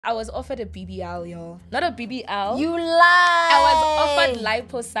I was offered a BBL, yo. Not a BBL. You lie. I was offered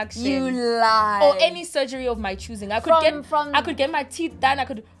liposuction. You lie. Or any surgery of my choosing. I could get my teeth done. I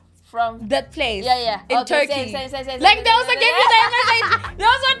could from that place. Yeah. In Turkey. Like they also gave you the message. They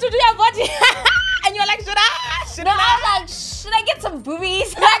also want to do your body. And you're like, should I? Like, should I get some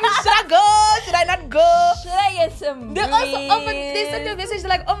boobies? Like, should I go? Should I not go? Should I get some boobies? They sent you a message. They're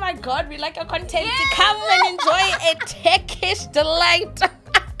like, oh my God, we like your content. To come and enjoy a techish delight.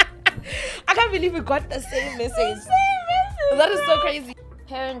 I can't believe we got the same message. That is so crazy.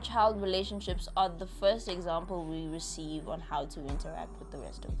 Parent-child relationships are the first example we receive on how to interact with the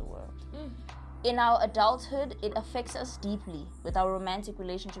rest of the world. In our adulthood, it affects us deeply with our romantic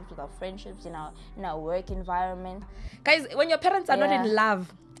relationships, with our friendships, in our work environment. Guys, when your parents are not in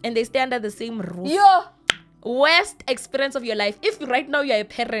love and they stay under the same roof, worst experience of your life. If right now you're a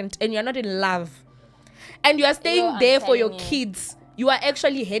parent and you're not in love and you are staying there for your kids, you are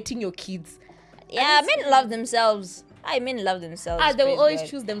actually hating your kids. Yeah, men love themselves. Men love themselves. They will always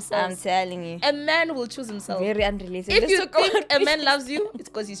choose themselves. I'm telling you. A man will choose himself. Very unrelated. If you think a man loves you, it's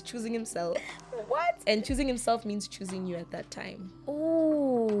because he's choosing himself. What? And choosing himself means choosing you at that time.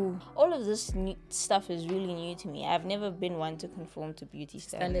 Ooh. All of this stuff is really new to me. I've never been one to conform to beauty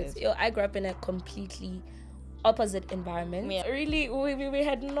standards. I grew up in a completely opposite environment. Yeah. Really, we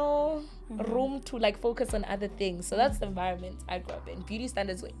had no room to like focus on other things. So that's the environment I grew up in. Beauty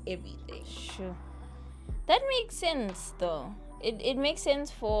standards were everything. Sure. That makes sense, though. It makes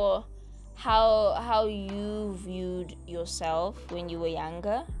sense for how you viewed yourself when you were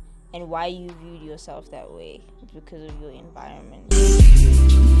younger and why you viewed yourself that way because of your environment.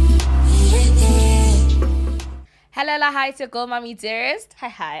 Hello, hi to Go Mommy Dearest.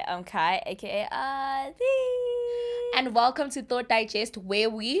 Hi, I'm Kai, aka Adi. And welcome to Thought Digest, where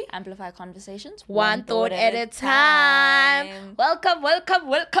we amplify conversations one thought at a time. Welcome.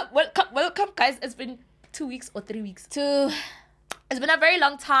 Guys, it's been 2 weeks or 3 weeks. It's been a very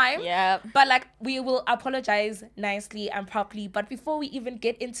long time. Yeah. But like, we will apologize nicely and properly. But before we even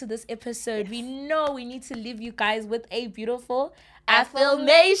get into this episode, we know we need to leave you guys with a beautiful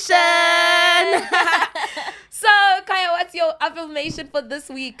affirmation. So, Kaya, what's your affirmation for this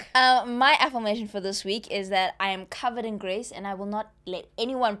week? My affirmation for this week is that I am covered in grace and I will not let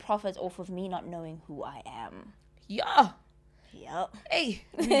anyone profit off of me not knowing who I am. Yeah. Yep. Hey.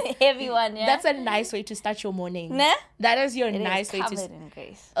 Everyone, yeah. That's a nice way to start your morning. Nah? That is your nice way to... covered in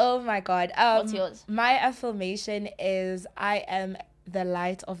grace. Oh my God. What's yours? My affirmation is I am the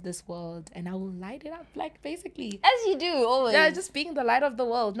light of this world and I will light it up, like basically. As you do, always. Yeah, just being the light of the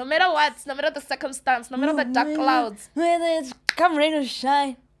world. No matter what, no matter the circumstance, no matter the dark clouds. Whether it's come rain or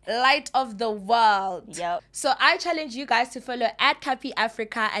shine. Light of the world. Yep. So I challenge you guys to follow @Cappy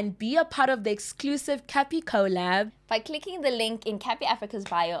Africa and be a part of the exclusive Cappy collab by clicking the link in Cappy Africa's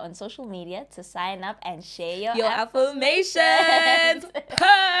bio on social media to sign up and share your affirmations.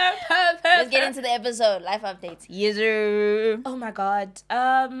 Let's get into the episode. Life updates. Yes, sir. Oh my God.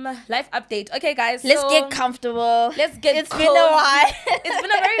 Life update. Okay, guys. Let's get comfortable. Let's get It's been a while. It's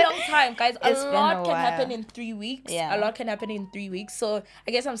been a very long time, guys. A lot can happen in 3 weeks. Yeah. A lot can happen in 3 weeks. So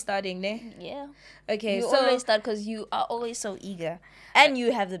I guess I'm starting, ne? Yeah. Okay, you so always start because you are always so eager. And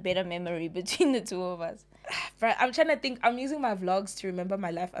you have the better memory between the two of us. I'm trying to think. I'm using my vlogs to remember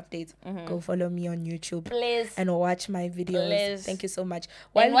my life updates. Go follow me on YouTube. Please. And watch my videos. Please. Thank you so much.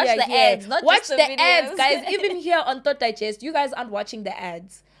 And watch the ads, not watch just the the ads, videos. guys. Even here on Thought Digest, you guys aren't watching the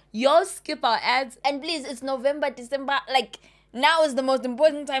ads. Y'all skip our ads. And please, it's November, December. Like, now is the most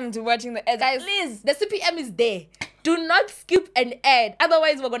important time to watching the ads. Guys, please. The CPM is there. Do not skip an ad.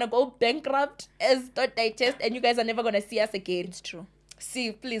 Otherwise, we're going to go bankrupt as Thought Digest and you guys are never going to see us again. It's true.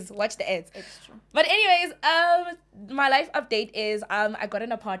 See, please watch the ads. It's true. But anyways, my life update is I got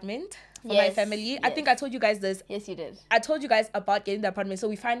an apartment for my family. I think I told you guys this. Yes, you did. I told you guys about getting the apartment, so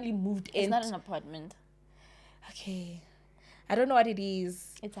we finally moved in. It's not an apartment. Okay. I don't know what it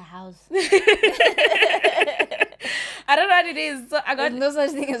is. It's a house. I don't know what it is. So I got There's no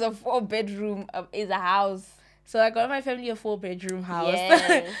such thing as a 4-bedroom. It's a house. So I got my family a 4-bedroom house.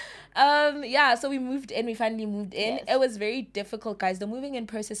 Yes. Yeah, so we moved in. We finally moved in. Yes. It was very difficult, guys. The moving in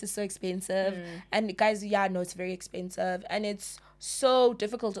process is so expensive. And guys, yeah, no, it's very expensive. And it's so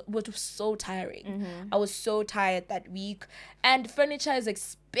difficult. It was so tiring. I was so tired that week. And furniture is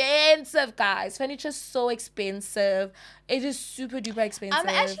expensive, guys. Furniture is so expensive. It is super duper expensive. I'm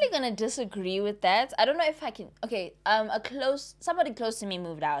actually gonna disagree with that. I don't know if I can. Okay, somebody close to me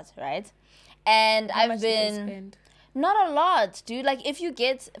moved out, right? And How I've much did they been spend? not a lot, dude. Like, if you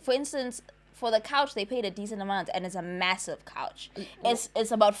get, for instance, for the couch, they paid a decent amount, and it's a massive couch.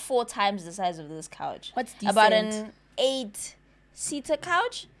 It's about 4 times the size of this couch. What's decent? About an 8-seater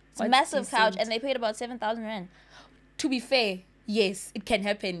couch. Massive couch, and they paid about 7,000 rand. To be fair, yes, it can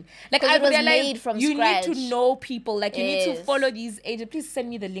happen. Like, I realized made from you scratch. need to know people. Like, you need to follow these agents. Please send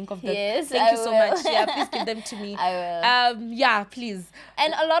me the link of them. Yes, Thank you so much. Yeah, please give them to me. I will. Yeah, please.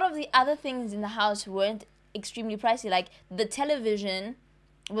 And a lot of the other things in the house weren't extremely pricey. Like, the television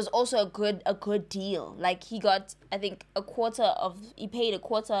was also a good deal. Like, he got, I think, he paid a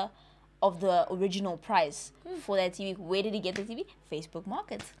quarter of the original price for that TV. Where did he get the TV? Facebook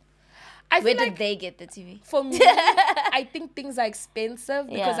Market. Where did they get the TV? For me, I think things are expensive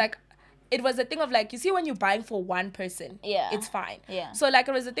because like it was a thing of like, you see, when you're buying for one person, it's fine. Yeah. So like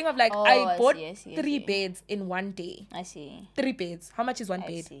it was a thing of like, I bought 3 beds in one day. I see. 3 beds. How much is one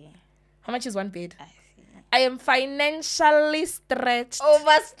bed? See. How much is one bed? I see. I am financially stretched.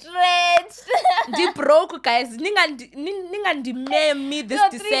 Overstretched. Deep broke, guys. Ninga me this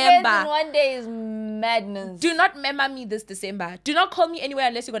December. 3 beds in one day is madness. Do not memo me this December. Do not call me anywhere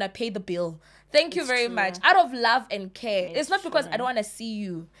unless you're gonna pay the bill. Thank you very much. Out of love and care. It's not because I don't want to see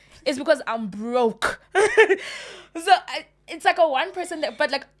you. It's because I'm broke. So it's like a one person that, but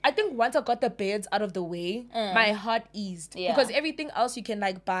like I think once I got the beds out of the way, my heart eased because everything else you can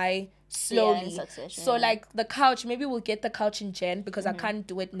like buy slowly. So like the couch, maybe we'll get the couch in Jan because I can't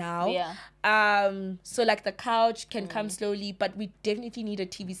do it now. So like the couch can come slowly, but we definitely need a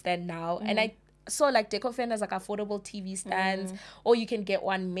TV stand now. And I saw like Decofan has like affordable TV stands, or you can get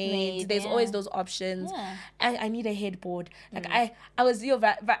one made. There's always those options. I need a headboard. Like I was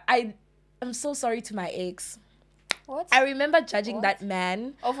I'm so sorry to my ex. What? I remember judging that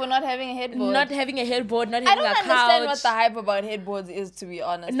man. Oh, for not having a headboard. Not having a headboard, not having a couch. I don't understand what the hype about headboards is, to be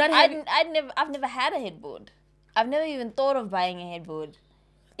honest. I've never had a headboard. I've never even thought of buying a headboard.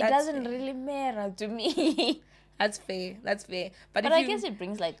 It doesn't really matter to me. That's fair. But I guess it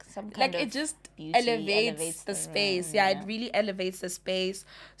brings like some kind of it just beauty, elevates the space. Yeah, it really elevates the space.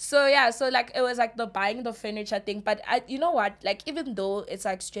 So yeah, so like it was like the buying the furniture thing. But you know what? Like even though it's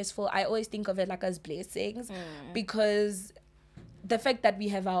like stressful, I always think of it like as blessings because the fact that we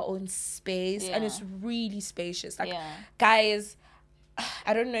have our own space and it's really spacious. Like guys,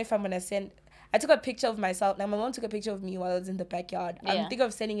 I don't know if I'm gonna send. I took a picture of myself. Now, my mom took a picture of me while I was in the backyard. I'm thinking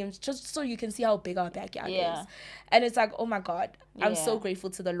of sending him just so you can see how big our backyard is. And it's like, oh my God, I'm so grateful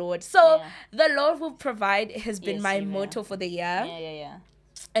to the Lord. So the Lord will provide has been my motto for the year.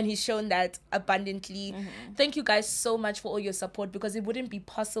 And he's shown that abundantly. Thank you guys so much for all your support because it wouldn't be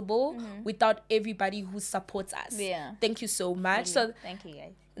possible without everybody who supports us. Thank you so much. Really? So thank you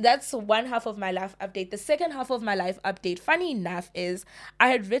guys. That's one half of my life update. The second half of my life update, funny enough, is I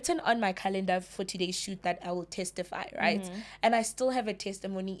had written on my calendar for today's shoot that I will testify, right? And I still have a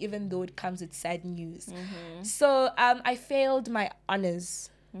testimony even though it comes with sad news. So I failed my honors.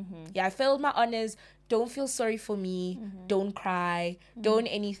 I failed my honors. Don't feel sorry for me. Don't cry. Don't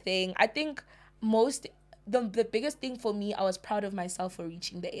anything. I think the biggest thing for me, I was proud of myself for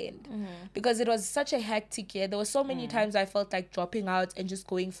reaching the end because it was such a hectic year. There were so many times I felt like dropping out and just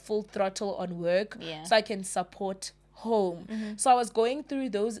going full throttle on work so I can support home. So I was going through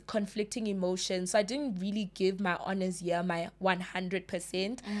those conflicting emotions. So I didn't really give my honors year my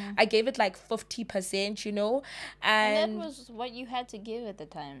 100%. I gave it like 50%, you know. And that was what you had to give at the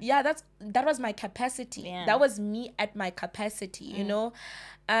time. Yeah, that was my capacity. That was me at my capacity, you know.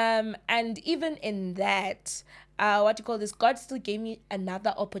 And even in that, God still gave me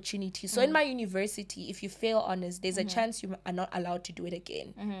another opportunity. So in my university, if you fail honors, there's a chance you are not allowed to do it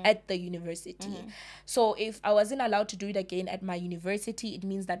again at the university. So if I wasn't allowed to do it again at my university, it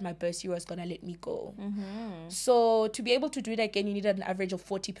means that my bursary was going to let me go. So to be able to do it again, you needed an average of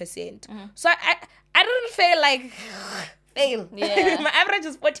 40%. So I don't fail like... fail. My average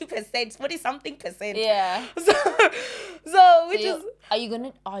is 40%, 40 something percent. Are you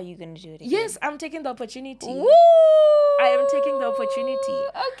gonna do it again? Yes, I'm taking the opportunity. Woo! I am taking the opportunity.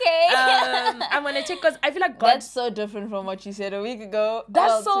 Okay. I'm gonna take because I feel like God. That's so different from what you said a week ago.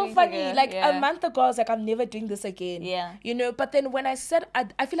 That's so funny. Like a month ago, I was like, I'm never doing this again. You know. But then when I said,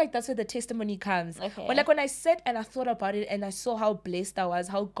 I feel like that's where the testimony comes. When I said and I thought about it and I saw how blessed I was,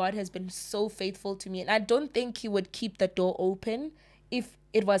 how God has been so faithful to me, and I don't think He would keep the door open if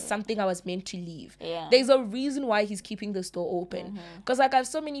it was something I was meant to leave. There's a reason why He's keeping this door open. Because like I have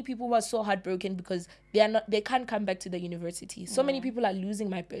so many people who are so heartbroken because they can't come back to the university. So many people are losing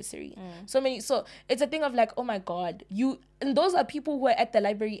my bursary. So it's a thing of like, oh my God, and those are people who are at the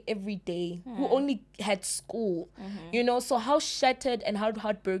library every day, who only had school, you know, so how shattered and how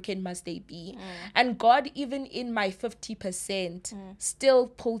heartbroken must they be? And God, even in my 50%, still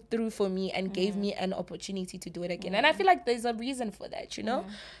pulled through for me and gave me an opportunity to do it again. And I feel like there's a reason for that, you know?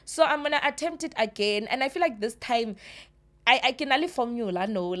 So I'm going to attempt it again. And I feel like this time, I can only formula,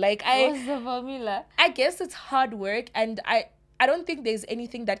 no. Like What's the formula? I guess it's hard work, and I don't think there's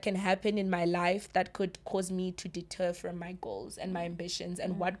anything that can happen in my life that could cause me to deter from my goals and my ambitions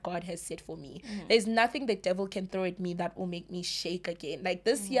and what God has set for me. There's nothing the devil can throw at me that will make me shake again. Like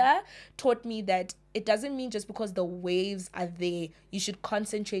this year taught me that it doesn't mean just because the waves are there, you should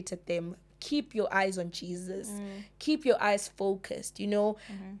concentrate at them. Keep your eyes on Jesus. Keep your eyes focused. You know,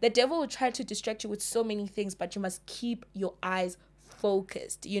 the devil will try to distract you with so many things, but you must keep your eyes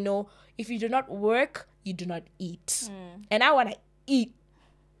focused. You know, if you do not work, you do not eat. And I want to eat.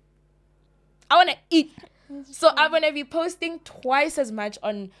 I want to eat. So I'm going to be posting twice as much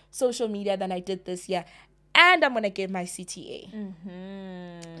on social media than I did this year. And I'm going to get my CTA.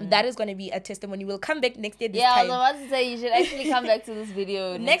 That is going to be a testimony. We'll come back next year this time. Yeah, I was about to say, you should actually come back to this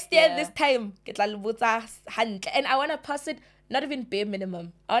video next year this time. And I want to pass it, not even bare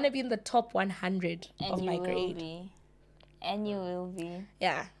minimum. I want to be in the top 100 of my grade. And you will be.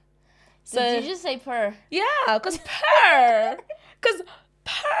 Yeah. So did you just say per? Yeah, because per.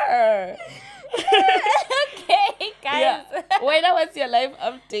 Okay, guys. Yeah. Wait, what's your life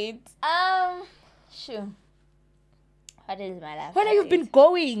update? Sure. What is my life Where have you been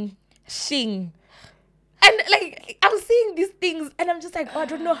going? Shing. And like, I'm seeing these things and I'm just like, oh, I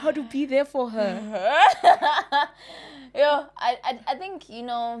don't know how to be there for her. Yeah, I think, you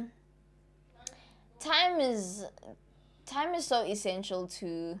know, time is so essential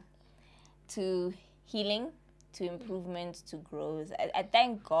to healing, to improvement, to growth. I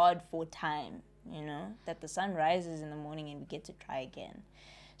thank God for time, you know, that the sun rises in the morning and we get to try again.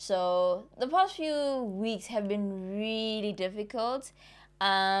 So the past few weeks have been really difficult,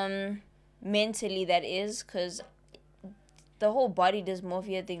 mentally that is, because the whole body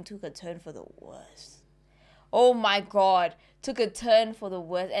dysmorphia thing took a turn for the worst. Oh my God, took a turn for the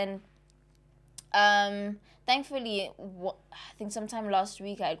worst. And thankfully, I think sometime last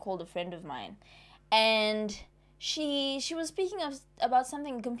week I had called a friend of mine, and she was speaking about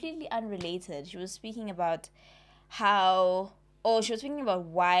something completely unrelated. She was speaking about she was speaking about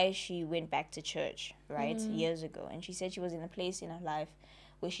why she went back to church, right, years ago. And she said she was in a place in her life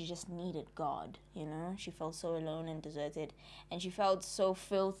where she just needed God, you know. She felt so alone and deserted, and she felt so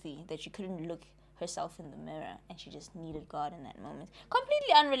filthy that she couldn't look herself in the mirror, and she just needed God in that moment.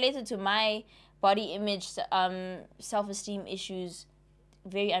 Completely unrelated to my body image, self-esteem issues,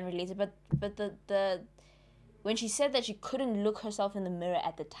 very unrelated. But the when she said that she couldn't look herself in the mirror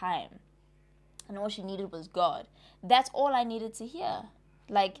at the time, and all she needed was God, that's all I needed to hear.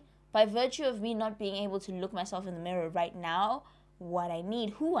 Like, by virtue of me not being able to look myself in the mirror right now, what I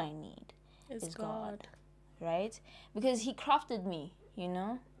need, who I need, is God, right? Because He crafted me, you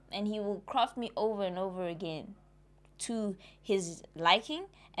know, and He will craft me over and over again to His liking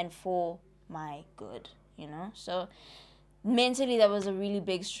and for my good, you know. So mentally, that was a really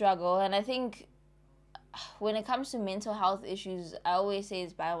big struggle. And I think when it comes to mental health issues, I always say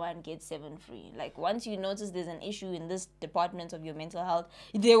it's buy one, get 7 free. Like, once you notice there's an issue in this department of your mental health,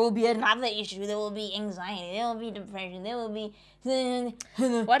 there will be another issue. There will be anxiety. There will be depression. There will be...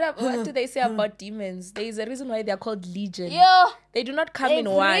 What do they say about demons? There is a reason why they are called legion. Yeah. They do not come in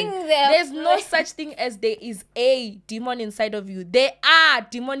one. There's no such thing as there is a demon inside of you. They are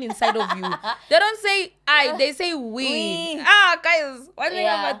demon inside of you. They don't say I, they say we. Guys, one thing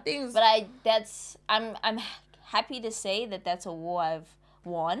about things. But I'm happy to say that that's a war I've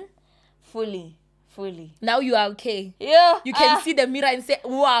won fully. Now you are okay. Yeah. You can see the mirror and say,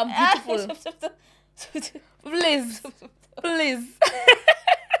 wow, I'm beautiful. Please. So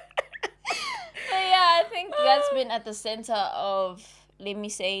yeah, I think that's been at the center of, let me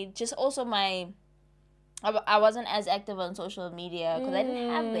say, just also I wasn't as active on social media because I didn't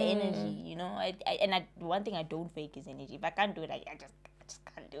have the energy, you know. One thing I don't fake is energy. If I can't do it, I just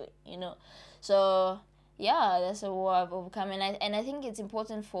can't do it, you know. So yeah, that's a war I've overcome, and I think it's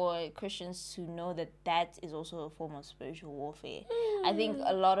important for Christians to know that is also a form of spiritual warfare. I think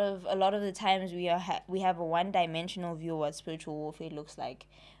a lot of the times we have a one-dimensional view of what spiritual warfare looks like.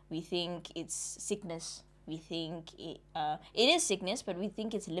 We think it's sickness. We think it is sickness, but we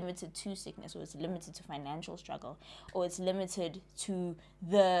think it's limited to sickness, or it's limited to financial struggle, or it's limited to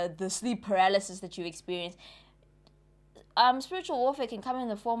the sleep paralysis that you experience. Spiritual warfare can come in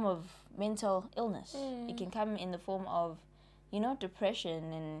the form of mental illness. It can come in the form of, you know,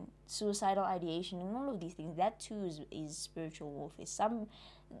 depression and suicidal ideation and all of these things. That too is spiritual warfare.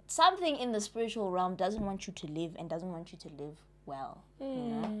 Something in the spiritual realm doesn't want you to live and doesn't want you to live well, you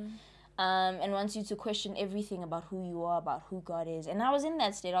know, and wants you to question everything about who you are, about who God is. And I was in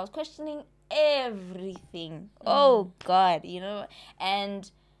that state. I was questioning everything. Oh God, you know, and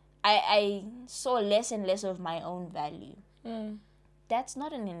I saw less and less of my own value. That's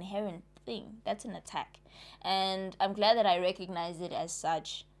not an inherent thing. That's an attack. And I'm glad that I recognized it as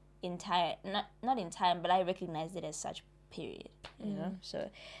such in time. Not in time, but I recognized it as such, period. You know? So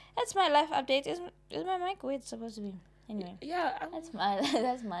that's my life update. Is my mic where it's supposed to be? Anyway. Yeah. That's my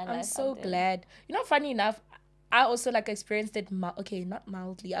life I'm so update. glad. You know, funny enough, I also like experienced it. Not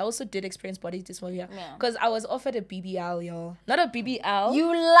mildly. I also did experience body dysmorphia because I was offered a BBL, y'all. Not a BBL. You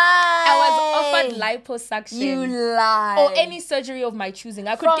lie. I was offered liposuction. You lie. Or any surgery of my choosing.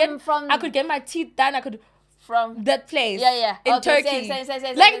 I could get my teeth done. I could from that place. Yeah. In okay, Turkey. Same.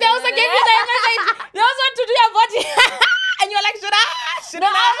 Like there was a game that message. There was one to do your body. And you're like, should I?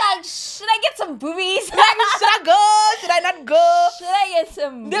 Like, should I get some boobies? Like, should I go? Should I not go? Should I get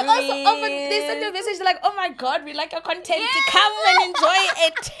some boobies? They send you a message. They're like, oh my God, we like your content. To come and enjoy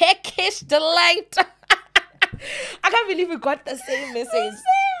a techish delight. I can't believe we got the same message.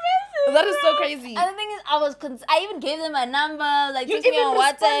 That is so crazy. And the thing is, I even gave them my number. Like, you text me on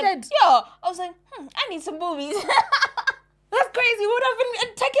WhatsApp. Yo, I was like, I need some boobies. That's crazy. We would have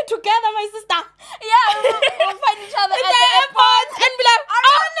been taken together, my sister. Yeah, we'll find each other at the airport and be like,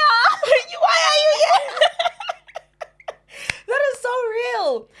 why are you here? That is so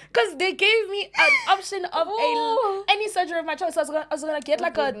real. Because they gave me an option of any surgery of my choice. So I was gonna get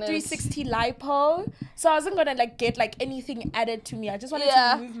like a 360 lipo. So I wasn't gonna like get like anything added to me. I just wanted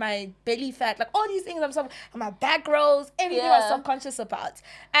to remove my belly fat, like all these things. And my back rolls, everything I was subconscious about.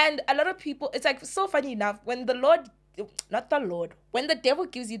 And a lot of people, it's like so funny enough when when the devil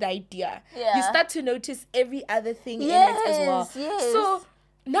gives you the idea, you start to notice every other thing in it as well. Yes. So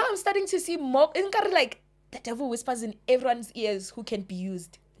now I'm starting to see more. It's kind of like the devil whispers in everyone's ears who can be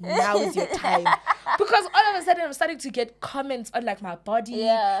used. Now is your time. Because all of a sudden I'm starting to get comments on like my body,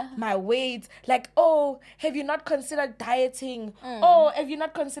 my weight, like, oh, have you not considered dieting? Oh, have you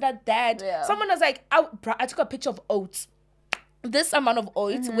not considered that? Someone was like, I took a picture of oats. This amount of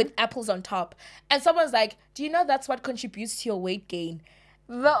oats with apples on top. And someone's like, do you know that's what contributes to your weight gain?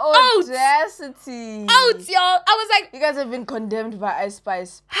 The audacity. Oats, y'all. I was like, you guys have been condemned by Ice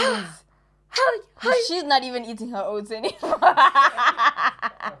Spice. Please. How? She's not even eating her oats anymore.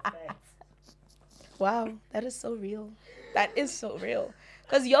 Wow, that is so real. That is so real.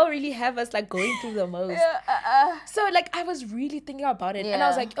 Because y'all really have us like going through the most. So like I was really thinking about it. And I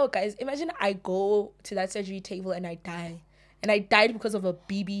was like, oh guys, imagine I go to that surgery table and I die. And I died because of a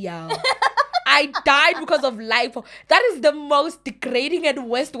BBL. I died because of lipo. That is the most degrading and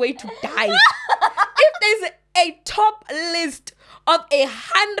worst way to die. If there's a top list of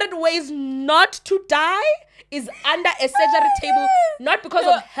 100 ways not to die, is under a surgery table, not because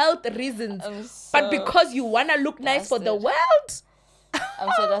of health reasons, but because you want to look nice for the world.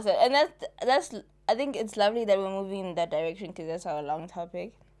 I'm so dusted. And that's I think it's lovely that we're moving in that direction because that's our long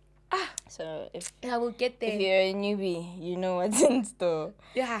topic. So I will get there. If you're a newbie, you know what's in store.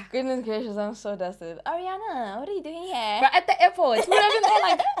 Yeah. Goodness gracious, I'm so dusted. Ariana, what are you doing here? But at the airport, we were all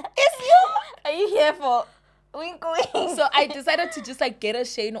like, it's you. Are you here for wink wink? So I decided to just like get a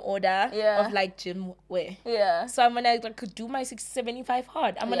Shane order of like gym wear. Yeah. So I'm gonna like do my 675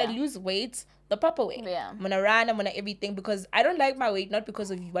 hard. I'm gonna lose weight the proper way. Yeah. I'm gonna run, I'm gonna everything because I don't like my weight, not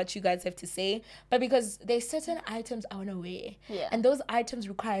because of what you guys have to say, but because there's certain items I wanna wear. Yeah. And those items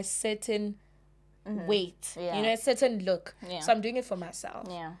require a certain weight. Yeah. You know, a certain look. Yeah. So I'm doing it for myself.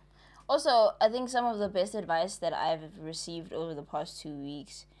 Yeah. Also, I think some of the best advice that I've received over the past 2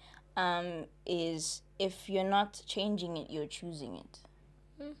 weeks is if you're not changing it, you're choosing it.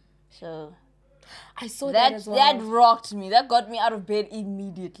 So I saw that as well. That rocked me. That got me out of bed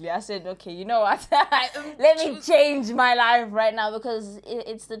immediately. I said, okay, you know what? Let me change my life right now because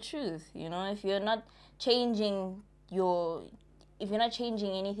it's the truth. You know, if you're not changing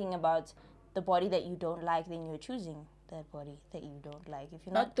anything about the body that you don't like, then you're choosing that body that you don't like. If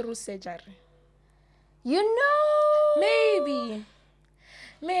you're not through surgery. You know, maybe.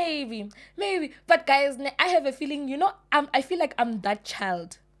 But guys, I have a feeling. You know, I feel like I'm that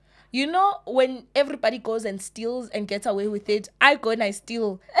child. You know, when everybody goes and steals and gets away with it, I go and I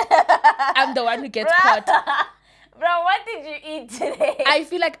steal. I'm the one who gets caught. Bro, what did you eat today? I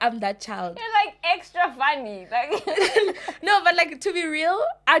feel like I'm that child. You're like extra funny. Like no, but like to be real,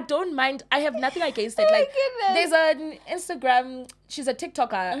 I don't mind. I have nothing against it. Like there's an Instagram, she's a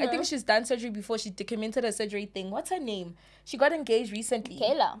TikToker. I think she's done surgery before. She documented a surgery thing. What's her name? She got engaged recently.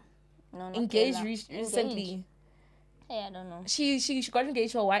 Kayla. No, not engaged Kayla. recently. Hey, I don't know. She got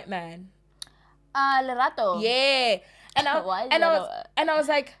engaged to a white man. Lerato. Yeah. And I was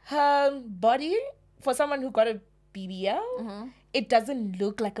like, her body for someone who got a BBL, it doesn't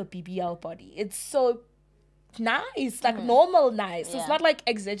look like a BBL body. It's so nice, like normal nice. It's not like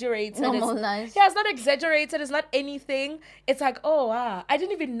exaggerated. Normal nice. Yeah, it's not exaggerated. It's not anything. It's like, oh wow, I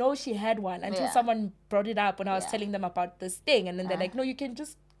didn't even know she had one until someone brought it up when I was telling them about this thing, and then they're like, no, you can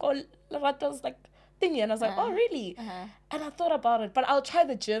just call Lorato's like thingy, and I was like, oh really? And I thought about it, but I'll try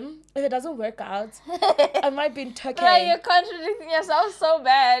the gym. If it doesn't work out, I might be in Turkey. Right, you're contradicting yourself so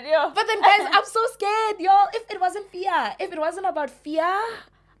bad, yo. But then guys, I'm so scared, y'all. If it wasn't fear, if it wasn't about fear,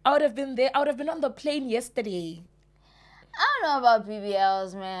 I would have been there. I would have been on the plane yesterday. I don't know about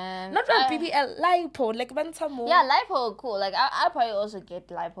BBLs, man. Not about BBL, lipo, like Bantamo. Yeah, lipo, cool. Like, I'll probably also get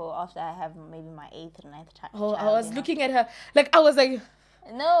lipo after I have maybe my 8th or 9th child. Oh, I was looking at her, like, I was like...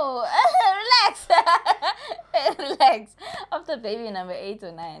 No, relax. Relax. After baby number 8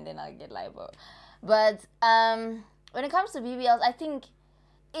 or 9, then I'll get lipo. But when it comes to BBLs, I think,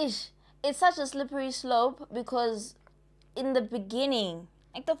 it's such a slippery slope because in the beginning,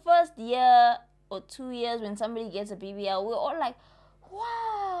 like the first year or 2 years when somebody gets a BBL, we're all like,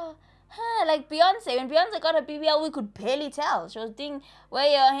 wow, huh? Like Beyonce, when Beyonce got a BBL, we could barely tell. She was doing where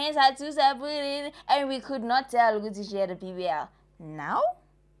your hands had to separate, and we could not tell because she had a BBL. Now,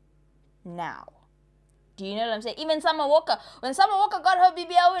 do you know what I'm saying? Even Summer Walker, when Summer Walker got her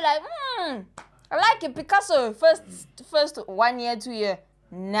BBL, we're like, I like it. Picasso, first 1 year, 2 year.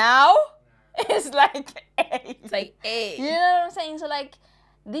 Now, it's like 8. It's like 8. You know what I'm saying? So like,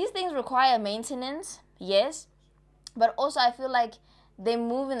 these things require maintenance, yes, but also I feel like they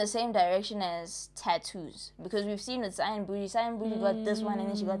move in the same direction as tattoos, because we've seen with Cyan Booty got this one, and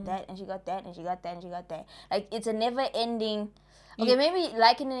then she got that, and she got that, and she got that, and she got that. Like, it's a never-ending... Okay, maybe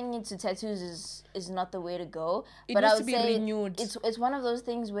likening it to tattoos is not the way to go, but I would say renewed. It's one of those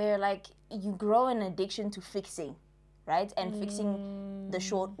things where, like, you grow an addiction to fixing, right? And fixing the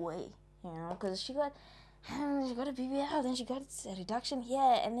short way, you know, because she got a BBL, then she got a reduction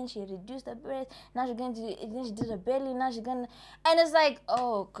here, and then she reduced her breast. Now she's going to, then she did her belly. Now she's gonna, and it's like,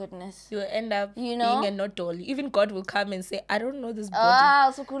 oh goodness, you'll end up being a not dolly. Even God will come and say, I don't know this body.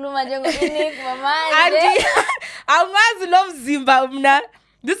 Ah, so kuluma jengo inik mama. Auntie, I love Zimba umna.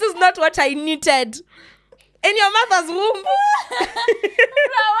 This is not what I needed in your mother's womb.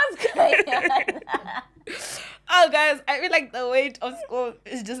 What's going on? Oh, guys, I feel like the weight of school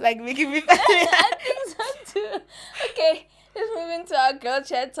is just like making me I think so too. Okay, let's move into our girl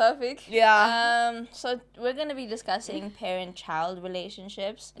chat topic. Yeah. So we're gonna be discussing parent-child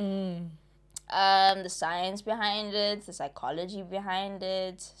relationships. The science behind it, the psychology behind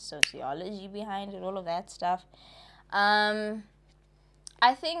it, sociology behind it, all of that stuff.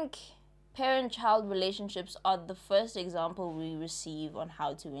 I think parent-child relationships are the first example we receive on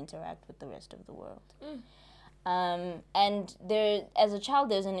how to interact with the rest of the world. And there, as a child,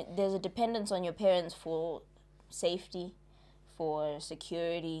 there's a dependence on your parents for safety, for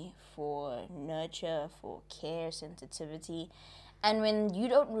security, for nurture, for care, sensitivity. And when you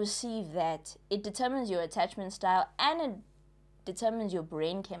don't receive that, it determines your attachment style, and it determines your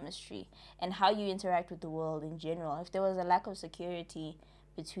brain chemistry and how you interact with the world in general. If there was a lack of security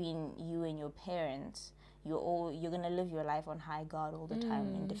between you and your parents, you're gonna live your life on high guard all the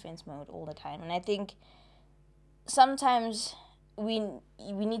time, in defense mode all the time. And I think sometimes we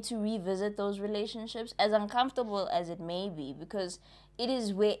need to revisit those relationships, as uncomfortable as it may be, because it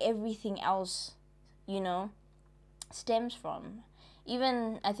is where everything else, stems from.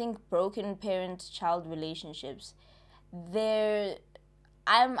 Even, I think, broken parent-child relationships,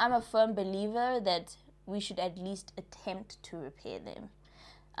 I'm a firm believer that we should at least attempt to repair them.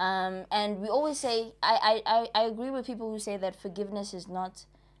 And we always say, I agree with people who say that forgiveness is not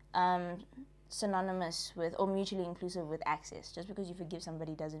synonymous with or mutually inclusive with access. Just because you forgive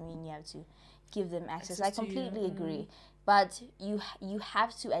somebody doesn't mean you have to give them access. I completely agree. But you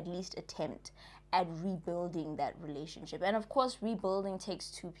have to at least attempt at rebuilding that relationship. And of course, rebuilding takes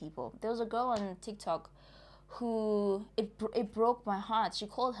two people. There was a girl on TikTok who, it broke my heart. She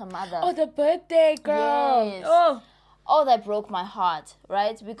called her mother. Oh, the birthday girl. Yes. Oh, that broke my heart,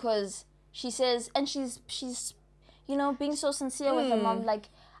 right? Because she says, and she's being so sincere with her mom, like,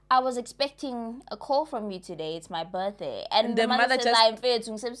 I was expecting a call from you today. It's my birthday. And the mother says, I'm fair,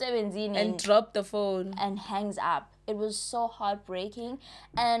 and dropped the phone. And hangs up. It was so heartbreaking.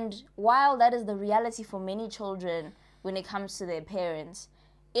 And while that is the reality for many children when it comes to their parents,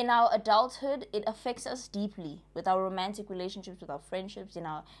 in our adulthood, it affects us deeply with our romantic relationships, with our friendships, in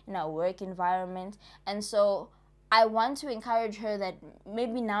our work environment. And so I want to encourage her that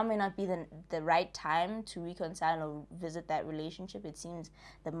maybe now may not be the right time to reconcile or visit that relationship. It seems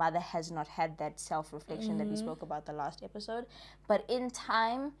the mother has not had that self-reflection that we spoke about the last episode. But in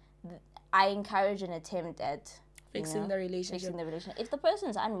time, I encourage an attempt at Fixing the relationship. If the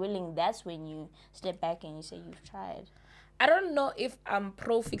person's unwilling, that's when you step back and you say you've tried. I don't know if I'm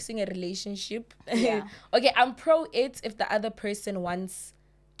pro fixing a relationship. Yeah. Okay, I'm pro it if the other person wants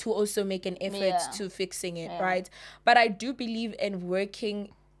to also make an effort to fixing it, right? But I do believe in working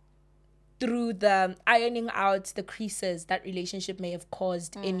through the ironing out the creases that relationship may have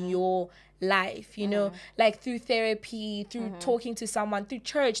caused in your life, you know, like through therapy, through talking to someone, through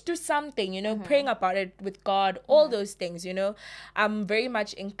church, through something, you know, praying about it with God, all those things, you know. I'm very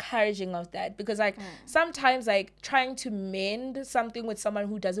much encouraging of that because like sometimes like trying to mend something with someone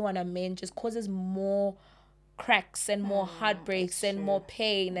who doesn't want to mend just causes more cracks and more heartbreaks and more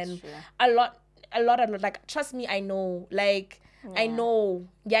pain and a lot like trust me, I know, like I know,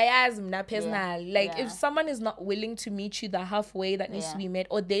 like if someone is not willing to meet you the halfway that needs to be met,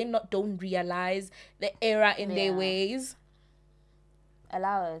 or they don't realize the error in their ways,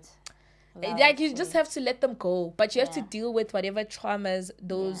 allow it. Like you just have to let them go, but you have to deal with whatever traumas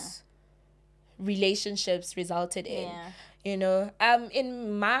those relationships resulted in. You know,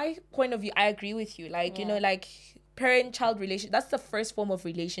 in my point of view, I agree with you. Like you know, like parent-child relationship, that's the first form of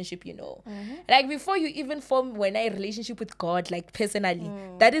relationship, you know. Like before you even form a relationship with God, like personally,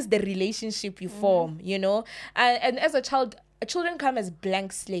 that is the relationship you form, you know. And as a child, children come as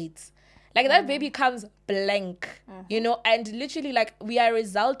blank slates. Like that baby comes blank, you know, and literally like we are a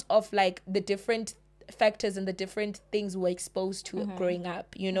result of like the different factors and the different things we're exposed to growing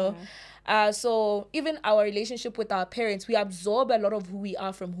up, you know. So even our relationship with our parents, we absorb a lot of who we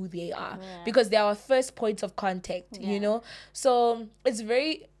are from who they are because they are our first points of contact, you know. So it's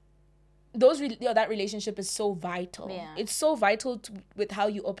very that relationship is so vital. It's so vital with how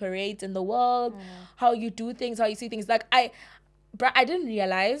you operate in the world, how you do things, how you see things. Like I didn't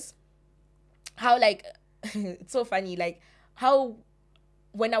realize how like it's so funny, like how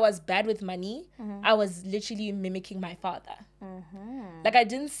when I was bad with money, I was literally mimicking my father. Like I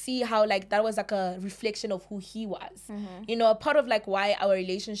didn't see how like that was like a reflection of who he was. You know, a part of like why our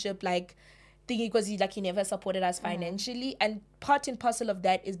relationship like thinking because he never supported us financially, and part and parcel of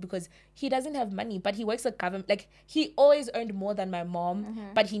that is because he doesn't have money, but he works at government. Like he always earned more than my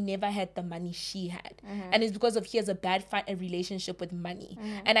mom, but he never had the money she had, and it's because of he has a bad relationship with money,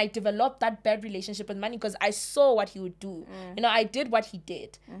 and I developed that bad relationship with money because I saw what he would do. You know, I did what he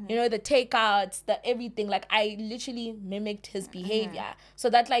did. You know, the takeouts, the everything. Like I literally mimicked his behavior. So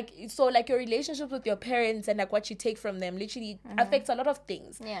that like your relationship with your parents and like what you take from them literally affects a lot of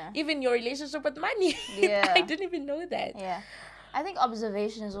things. Even your relationship with money. I didn't even know that. I think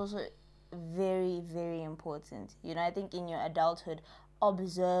observation is also very, very important. You know, I think in your adulthood,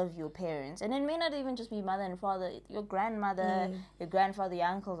 observe your parents. And it may not even just be mother and father, your grandmother, your grandfather, your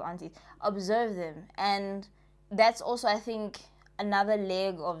uncles, aunties. Observe them. And that's also, I think, another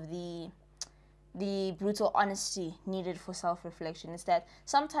leg of the brutal honesty needed for self-reflection is that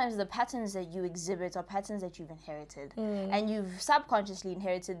sometimes the patterns that you exhibit are patterns that you've inherited, and you've subconsciously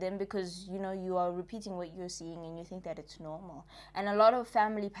inherited them because you know you are repeating what you're seeing and you think that it's normal. And a lot of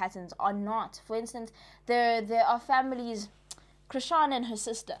family patterns are not. For instance, there are families. Krishan and her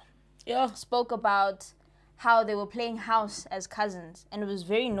sister spoke about how they were playing house as cousins, and it was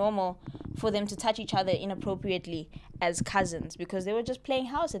very normal for them to touch each other inappropriately as cousins because they were just playing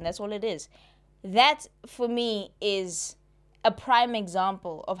house, and that's all it is. That, for me, is a prime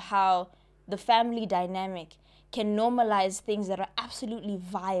example of how the family dynamic can normalize things that are absolutely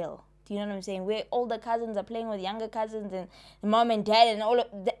vile. Do you know what I'm saying? Where older cousins are playing with younger cousins and mom and dad and all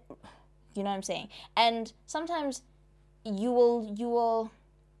of that. You know what I'm saying? And sometimes you'll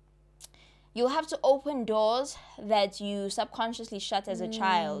have to open doors that you subconsciously shut as a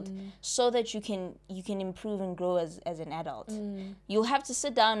child so that you can improve and grow as an adult. You'll have to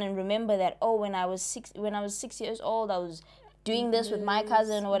sit down and remember that, when I was 6 years old, I was doing this with my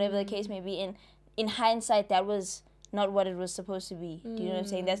cousin or whatever the case may be. And in hindsight, that was not what it was supposed to be. Do you know what I'm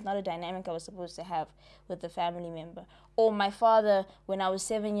saying? That's not a dynamic I was supposed to have with a family member. Or my father, when I was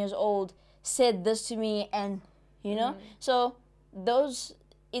 7 years old, said this to me, and you know. So those.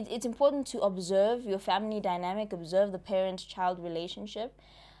 It's important to observe your family dynamic, observe the parent-child relationship.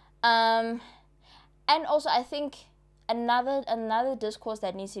 And also, I think another discourse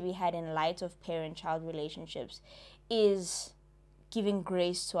that needs to be had in light of parent-child relationships is giving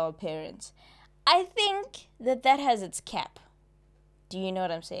grace to our parents. I think that has its cap. Do you know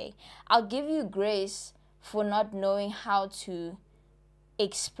what I'm saying? I'll give you grace for not knowing how to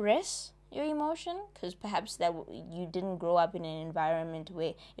express your emotion, because perhaps that you didn't grow up in an environment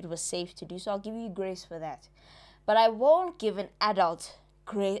where it was safe to do so. I'll give you grace for that. But I won't give an adult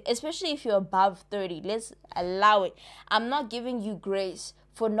grace, especially if you're above 30. Let's allow it. I'm not giving you grace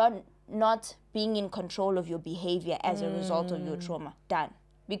for not being in control of your behavior as a result of your trauma. Done.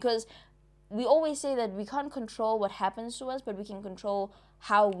 Because we always say that we can't control what happens to us, but we can control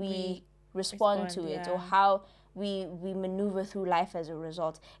how we respond to it, or how we maneuver through life as a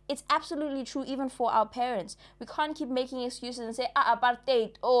result. It's absolutely true even for our parents. We can't keep making excuses and say,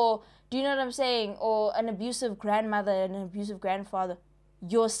 apartheid, or do you know what I'm saying? Or an abusive grandmother and an abusive grandfather.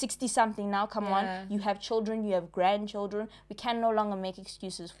 You're 60-something now, come on. You have children, you have grandchildren. We can no longer make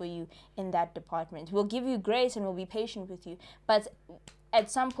excuses for you in that department. We'll give you grace and we'll be patient with you. But at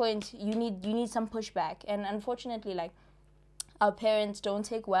some point, you need some pushback. And unfortunately, like, our parents don't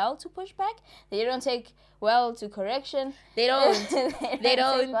take well to pushback. They don't take well to correction. They don't. they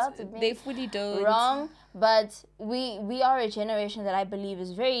don't. Well to they fully don't. Wrong. But we are a generation that I believe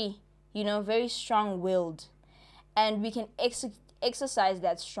is very, very strong-willed. And we can exercise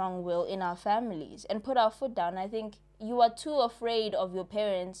that strong will in our families and put our foot down. I think you are too afraid of your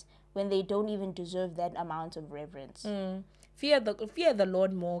parents when they don't even deserve that amount of reverence. Fear the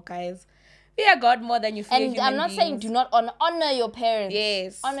Lord more, guys. Fear God more than you fear human beings. And I'm not saying do not honor your parents.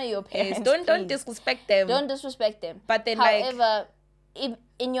 Yes. Honor your parents. Yes. Don't disrespect them. Don't disrespect them. But then, however, if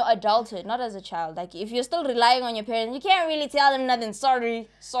in your adulthood, not as a child, like if you're still relying on your parents, you can't really tell them nothing. Sorry.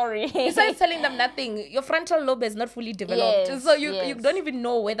 Besides telling them nothing, your frontal lobe is not fully developed. Yes, so you don't even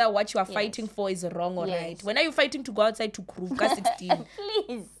know whether what you are fighting for is wrong or right. When are you fighting to go outside to groove? 16.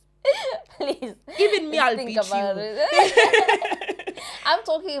 Please. Even me, I'll beat you. I'm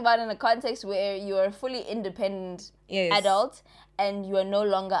talking about in a context where you are a fully independent adult and you are no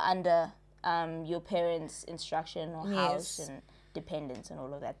longer under your parents' instruction or house and dependence and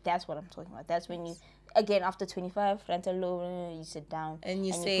all of that. That's what I'm talking about. That's when you, again, after 25, frontal lobe, you sit down and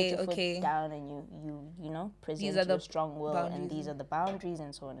you say, you put your okay, foot down and you present your strong will and these are the boundaries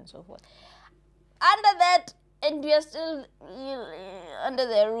and so on and so forth. Under that, and you're still under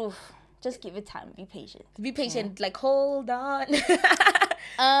their roof, just give it time. Be patient. Be patient. Like, hold on.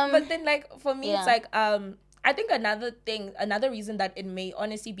 But then, like, for me, it's like, I think another reason that it may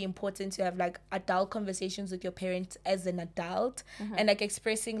honestly be important to have, like, adult conversations with your parents as an adult and, like,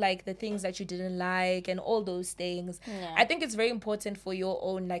 expressing, like, the things that you didn't like and all those things. I think it's very important for your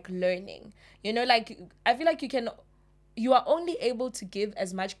own, like, learning. Like, I feel like you are only able to give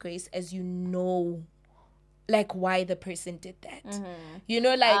as much grace as you know, like, why the person did that. You're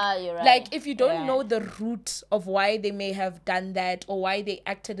right. Like, if you don't know the root of why they may have done that or why they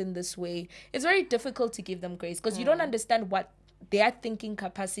acted in this way, it's very difficult to give them grace because you don't understand what their thinking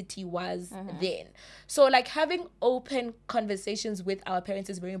capacity was then. So, like, having open conversations with our parents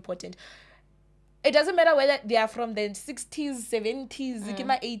is very important. It doesn't matter whether they are from the 60s, 70s,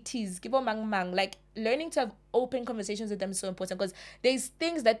 80s, like, learning to have open conversations with them is so important because there's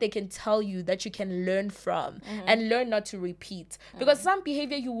things that they can tell you that you can learn from and learn not to repeat. Because some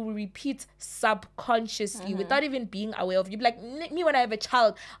behavior you will repeat subconsciously without even being aware of. You'll be like, me when I have a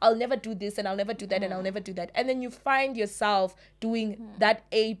child, I'll never do this and I'll never do that and I'll never do that. And then you find yourself doing that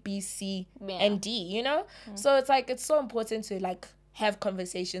A, B, C, and D, So it's like, it's so important to, like, have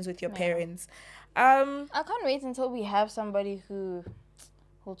conversations with your parents. I can't wait until we have somebody who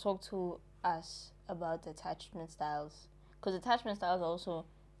will talk to us about attachment styles, because attachment styles are also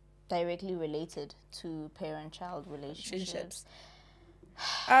directly related to parent-child relationships.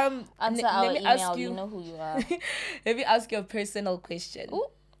 Answer our email. You know who you are. Let me ask you a personal question. Ooh.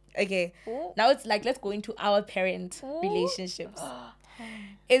 Okay. Ooh. Now it's like, let's go into our parent relationships.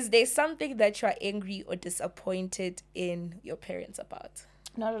 Is there something that you're angry or disappointed in your parents about?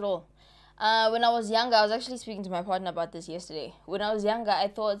 Not at all. When I was younger, I was actually speaking to my partner about this yesterday. When I was younger, I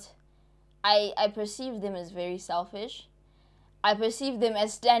thought I perceived them as very selfish. I perceived them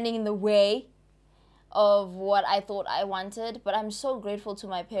as standing in the way of what I thought I wanted. But I'm so grateful to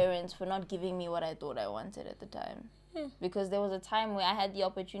my parents for not giving me what I thought I wanted at the time. Because there was a time where I had the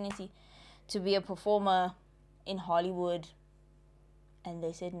opportunity to be a performer in Hollywood. And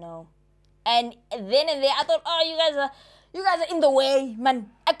they said no. And then and there, I thought, oh, you guys are in the way, man.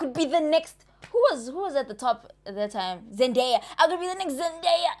 I could be the next. Who was at the top at that time? Zendaya. I could be the next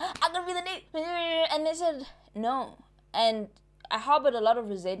Zendaya. I could be the next. And they said no. And I harbored a lot of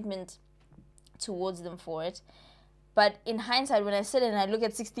resentment towards them for it. But in hindsight, when I sit and I look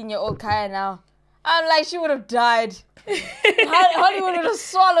at 16-year-old Kaya now, I'm like, she would have died. Hollywood would have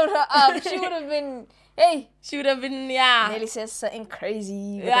swallowed her up. She would have been. Hey, she would have been, Nelly says something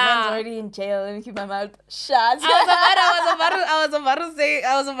crazy. But the man's already in jail. Let me keep my mouth shut. I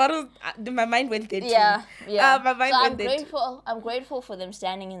was about to, my mind went there too. My mind went there too. I'm grateful for them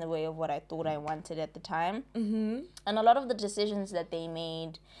standing in the way of what I thought I wanted at the time. And a lot of the decisions that they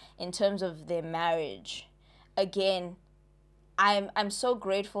made in terms of their marriage, again, I'm so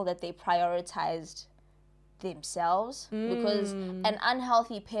grateful that they prioritized themselves, because an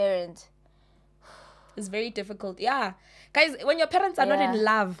unhealthy parent, it's very difficult. Yeah. Guys, when your parents are not Yeah. in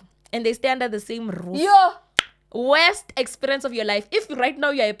love and they stay under the same roof, yeah, worst experience of your life. If right now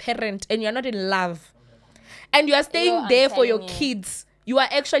you're a parent and you're not in love and you are staying I'm there for your telling you. kids, you are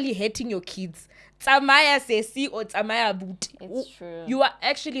actually hurting your kids. Tsamaya sesi or tsamaya buti. It's true. You are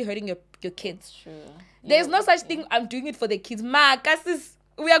actually hurting your kids. It's true. There's no such thing, I'm doing it for the kids. Ma, sis,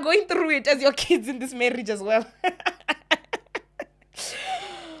 we are going through it as your kids in this marriage as well.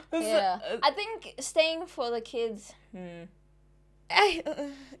 Yeah. I think staying for the kids.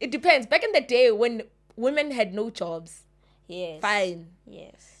 It depends. Back in the day when women had no jobs, Yes. fine.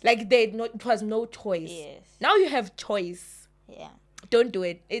 Yes. Like it was no choice. Yes. Now you have choice. Yeah. Don't do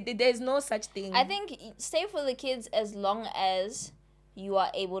it. There's no such thing. I think stay for the kids as long as you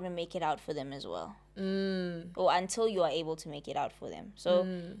are able to make it out for them as well. Or until you are able to make it out for them. So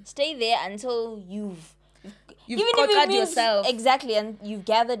stay there until you've got out yourself. Exactly, and you've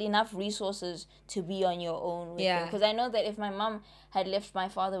gathered enough resources to be on your own with Yeah. Because I know that if my mom had left my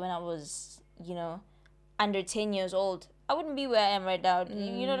father when I was, under 10 years old, I wouldn't be where I am right now.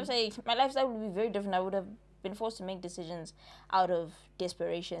 You know what I'm saying? My lifestyle would be very different. I would have been forced to make decisions out of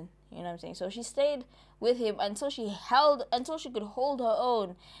desperation. You know what I'm saying? So she stayed with him until she could hold her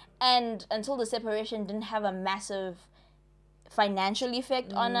own, and until the separation didn't have a massive financial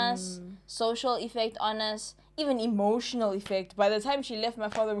effect on us, social effect on us, even emotional effect. By the time she left my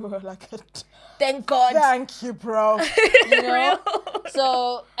father, we were like, Thank God. thank you, bro. You know?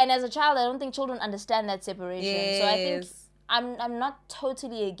 So, and as a child, I don't think children understand that separation. Yes. So I think I'm not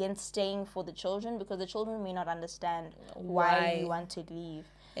totally against staying for the children, because the children may not understand why you want to leave.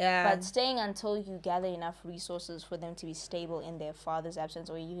 Yeah. But staying until you gather enough resources for them to be stable in their father's absence,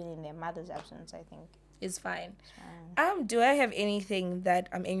 or even in their mother's absence, I think. It's fine. Do I have anything that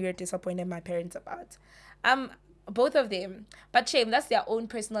I'm angry or disappointed my parents about? Both of them. But shame, that's their own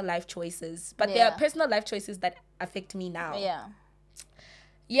personal life choices. But there are personal life choices that affect me now. Yeah.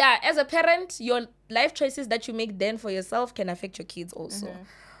 Yeah, as a parent, your life choices that you make then for yourself can affect your kids also.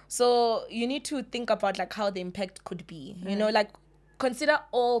 So you need to think about like how the impact could be. You know, like consider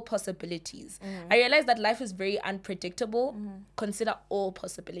all possibilities. I realize that life is very unpredictable. Consider all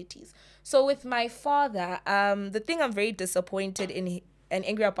possibilities. So with my father, the thing I'm very disappointed in and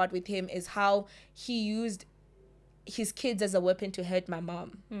angry about with him is how he used his kids as a weapon to hurt my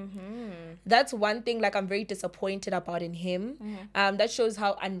mom. That's one thing like I'm very disappointed about in him. That shows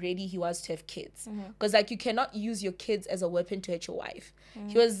how unready he was to have kids, because like you cannot use your kids as a weapon to hurt your wife.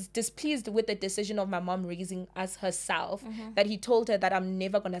 He was displeased with the decision of my mom raising us herself, that he told her that I'm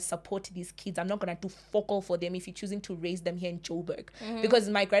never gonna support these kids, I'm not gonna do focal for them if you're choosing to raise them here in Joburg, because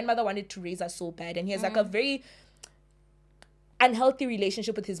my grandmother wanted to raise us so bad, and he has like a very unhealthy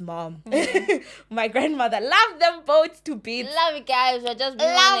relationship with his mom. My grandmother, love them both to bits. Love you guys, we're just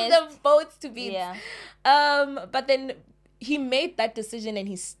being Love honest. them both to bits. Yeah. But then he made that decision and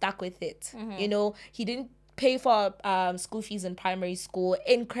he stuck with it. You know, he didn't pay for school fees in primary school,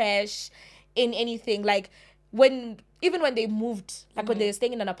 in crash, in anything. Like even when they moved, like when they were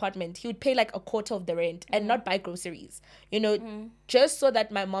staying in an apartment, he would pay like a quarter of the rent and not buy groceries, you know, just so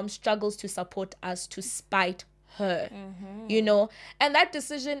that my mom struggles to support us to spite her, you know. And that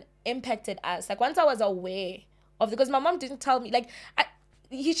decision impacted us. Like once I was aware of it, because my mom didn't tell me, like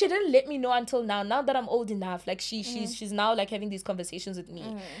she didn't let me know until now that I'm old enough. Like she's now like having these conversations with me,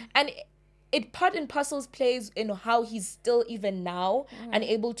 and it part and parcels plays in how he's still even now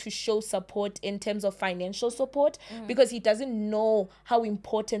unable to show support in terms of financial support, because he doesn't know how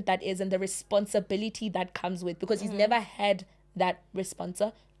important that is and the responsibility that comes with, because he's never had that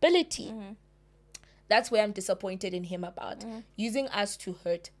responsibility. That's where I'm disappointed in him about using us to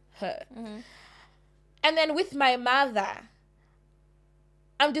hurt her. And then with my mother,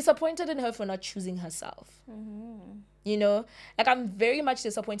 I'm disappointed in her for not choosing herself. You know, like I'm very much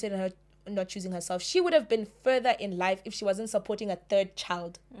disappointed in her not choosing herself. She would have been further in life if she wasn't supporting a third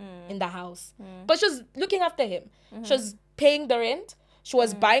child in the house. But she was looking after him. She was paying the rent. She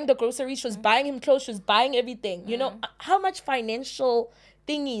was buying the groceries. She was buying him clothes. She was buying everything. You know, how much financial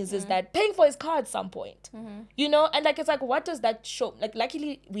thingies is that? Paying for his car at some point. You know, and like it's like, what does that show? Like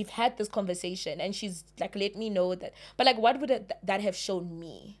luckily we've had this conversation and she's like let me know that, but like what would that have shown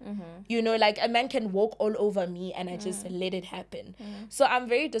me? You know, like a man can walk all over me and I just let it happen. So I'm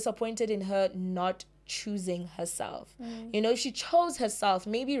very disappointed in her not choosing herself. You know, if she chose herself,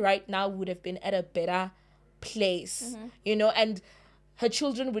 maybe right now would have been at a better place. You know, and her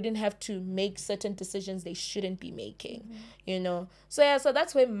children wouldn't have to make certain decisions they shouldn't be making, you know? So yeah, so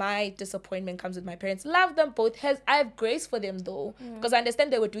that's where my disappointment comes with my parents. Love them both. I have grace for them though, because I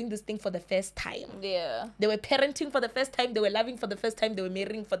understand they were doing this thing for the first time. Yeah. They were parenting for the first time. They were loving for the first time. They were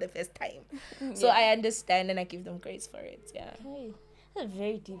marrying for the first time. So I understand and I give them grace for it. Yeah. Hey, that's a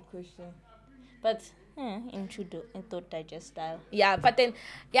very deep question. But in thought digest style. Yeah, but then,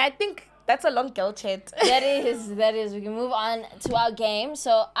 yeah, I think that's a long girl chat. That is. We can move on to our game.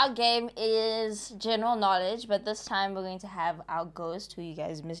 So our game is general knowledge, but this time we're going to have our ghost, who you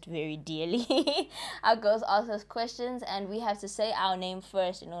guys missed very dearly. Our ghost asks us questions, and we have to say our name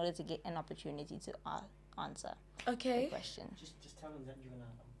first in order to get an opportunity to answer Okay. the question. Just tell them that you're gonna.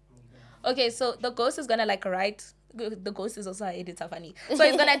 Okay, so the ghost is gonna write. The ghost is also an editor, funny. So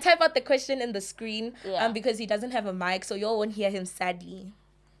he's gonna type out the question in the screen. Yeah. Because he doesn't have a mic, so you all won't hear him sadly.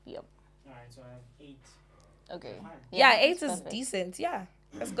 Yep. All right, so I have 8. Okay. Fine. Yeah, that's 8 is perfect. decent. Yeah,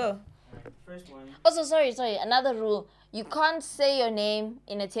 let's go. All right, first one. Also, sorry. Another rule: you can't say your name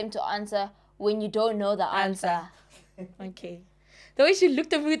in attempt to answer when you don't know the answer. Okay. The way she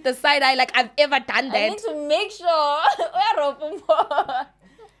looked at me with the side eye, like I've ever done I that. need to make sure we're open for. All right,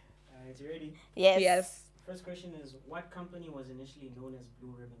 you ready? Yes. Yes. First question is, what company was initially known as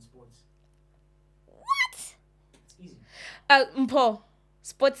Blue Ribbon Sports? What? It's easy. Mpo,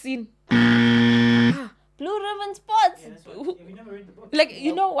 sports scene. Blue Ribbon Sports. Yeah, that's what. Have you never read the book? Like,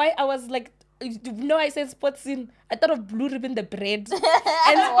 you know why I was like, I said sports scene. I thought of Blue Ribbon, the bread.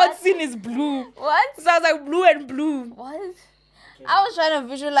 And sports scene is blue. What? So I was like, blue and blue. What? Okay. I was trying to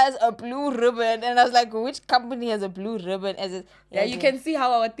visualize a blue ribbon, and I was like, which company has a blue ribbon? As it? Yeah, you can see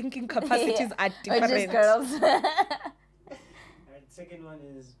how our thinking capacities are We're just different. girls. All right, second one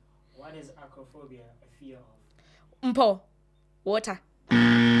is, what is acrophobia a fear of? Mpo, water.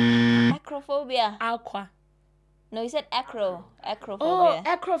 Acrophobia. Aqua. No, you said Oh, acrophobia.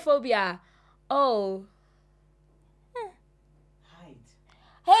 acrophobia. Oh. Height.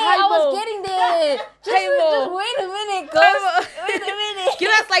 Hey, I was Hypo. getting there. Just Hypo. wait a minute, Hypo. ghost. Wait a minute. Give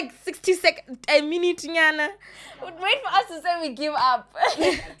us like 60 seconds, a minute, Nyana. Wait for us to say we give up. I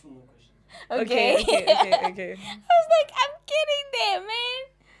have 2 more questions. Okay. Okay. I was like, I'm getting there, man.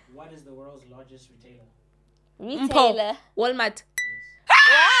 What is the world's largest retailer? Retailer. Walmart. Yes.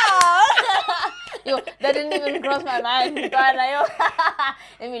 Wow. Yo, that didn't even cross my mind. Let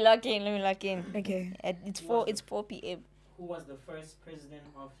me lock in. Okay. It's 4 p.m. Who was the first president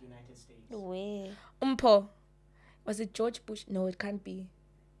of the United States? No way. Was it George Bush? No, it can't be.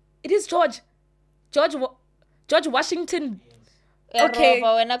 It is George Washington. Okay.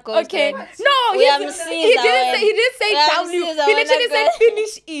 Okay. No, We am he Caesar, didn't say We am W. Caesar, He we're literally not said good.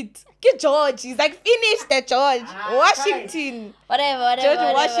 finish it. Get George. He's like, finish the George. Ah, Washington. Whatever. George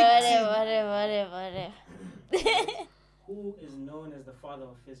Washington. Whatever. Who is known as the father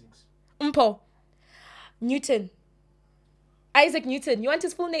of physics? Newton. Isaac Newton. You want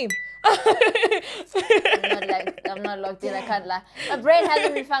his full name? I'm not locked in. I can't lie. My brain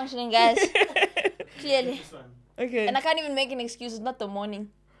hasn't been functioning, guys. Clearly. This one. Okay. And I can't even make an excuse. It's not the morning.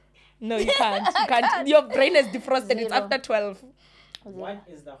 No, you can't. You can't. Your brain is defrosted. It's Zero. after 12. What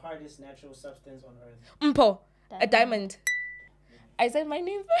is the hardest natural substance on Earth? A diamond. I said my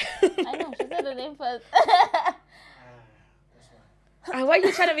name. I know. She said the name first. This one. Why are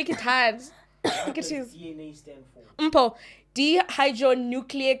you trying to make it hard? What at does you. DNA stand for?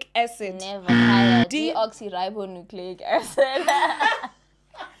 Dehydronucleic acid. Never tired. D- Deoxyribonucleic acid.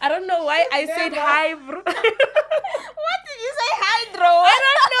 I don't know why I said hydro. What did you say? Hydro.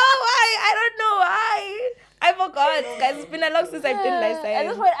 I don't know why. I forgot. Guys, it's been a long since I've done last At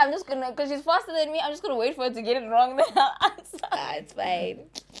this time. point, I'm just gonna, because she's faster than me, I'm just gonna wait for her to get it wrong, then I'll answer. It's fine.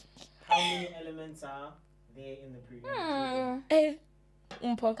 How many elements are there in the periodic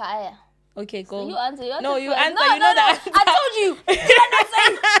table? Kaya. Okay, So go. you answer. You answer. No, you first. answer. No, You know no, the no. answer. I told you. Did I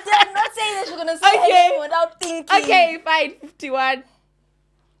not say that you're gonna say her Okay. name without thinking? Okay, fine. 51.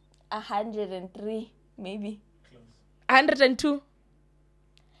 103, maybe. Close. 102.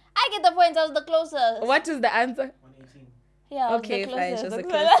 I get the point. I was the closest. What is the answer? 118. Yeah, I was Okay, the fine, closest. just the The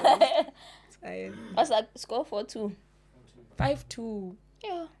closest. It's fine. I was like, score 4-2. 5-2.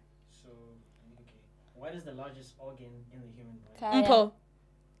 Yeah. So, okay. What is the largest organ in the human body? Kaya.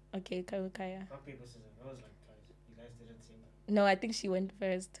 Okay, Kaya. Rock, paper, scissors. That was like twice. You guys didn't say that. No, I think she went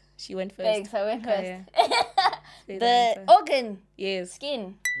first. Thanks, I went first. Kaya. Say The answer. organ, Yes.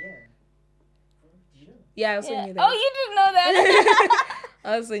 skin. Yeah. Did you know? Yeah, I also Yeah. knew that. Oh, you didn't know that. I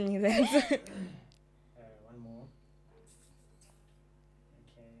also knew that. One more.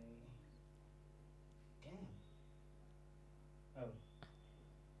 Okay. Damn. Oh.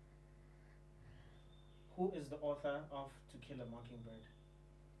 Who Who is the author of To Kill a Mockingbird?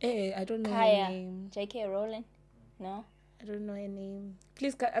 Hey, I don't know Kaya. her name. J.K. Rowling? No? I don't know her name.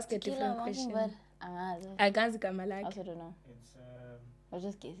 Please ask a different question. I I can't Malak. also don't know. It's I was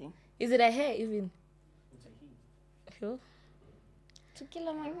just guessing. Is it a hair even? it's a he. Sure. To Kill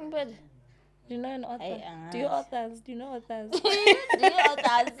a Mockingbird. Do you know an author? Hey, Do you authors? Do you know authors? Do you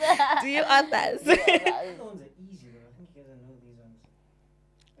authors? Do you authors? These ones are easy though. I think you guys know these ones.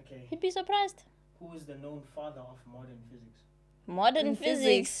 Okay. You'd be surprised. Who is the known father of modern physics? Modern In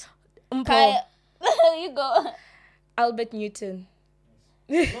physics. Mpo. Kaya. You go. Albert Newton.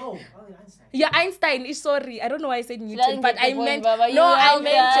 No, Albert Einstein. Yeah, Einstein. Sorry, I don't know why I said doesn't Newton, but get the I point, meant Baba. You no, I Albert,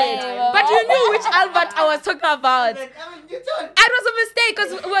 meant it. Baba. But you knew which Albert I was talking about. Albert Newton. It was a mistake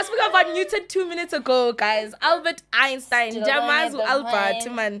because we were speaking about Newton 2 minutes ago, guys. Albert Einstein, Still don't Jamazu get the Albert,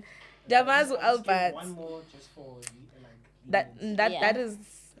 point. man, I'll Jamazu just give Albert. one more just for like. That leaders. that is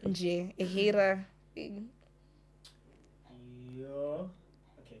J a hater. Yo.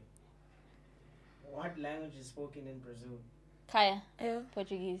 Okay. What language is spoken in Brazil? Kaya. Yeah.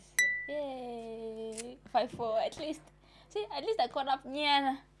 Portuguese. Yay. 5-4 at least. See, at least I caught up.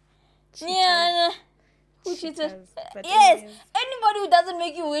 Nyana. Nyana. Who cheated? Cheaters, but Yes. anyways. Anybody who doesn't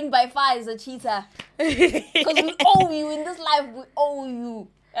make you win by 5 is a cheater. Because we owe you in this life. We owe you.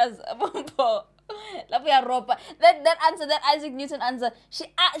 As that answer, that Isaac Newton answer. She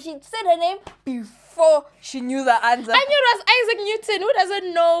said her name before she knew the answer. I knew it was Isaac Newton. Who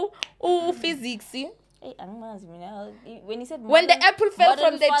doesn't know physics? See? Hey, when he said When the modern- apple fell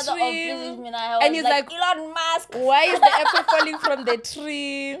modern from the father of tree, physics, I and was he's like, Elon Musk. why is the apple falling from the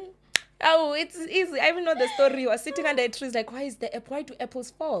tree? Oh, it's easy. I even know the story. He was sitting under a tree. He's like, why do apples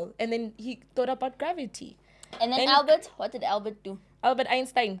fall? And then he thought about gravity. And then And- Albert, what did Albert do? Albert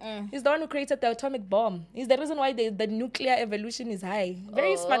Einstein. He's the one who created the atomic bomb. He's the reason why the nuclear evolution is high.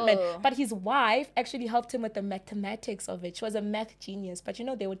 Very smart man. But his wife actually helped him with the mathematics of it. She was a math genius. But you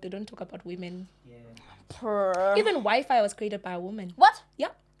know, they don't talk about women. Yeah. Even Wi-Fi was created by a woman. What? Yeah.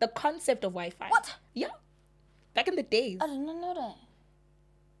 The concept of Wi-Fi. What? Yeah. Back in the days. I did not know that.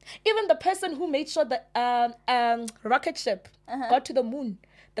 Even the person who made sure the rocket ship got to the moon,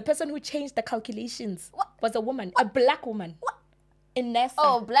 the person who changed the calculations was a woman, a black woman. In NASA.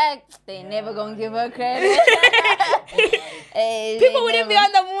 Oh, black. They never gonna give her credit. Hey, People they wouldn't be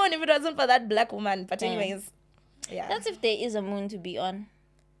never. on the moon if it wasn't for that black woman. But anyways, yeah. That's if there is a moon to be on.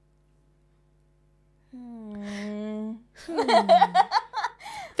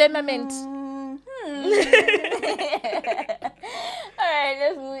 Firmament. Alright,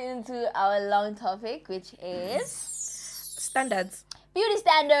 let's move into our long topic, which is Standards. beauty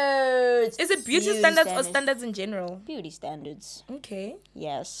standards. Is it beauty standards or standards in general? Beauty standards. Okay.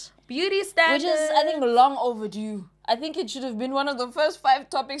 Yes. Beauty standards. Which is, I think, long overdue. I think it should have been one of the first 5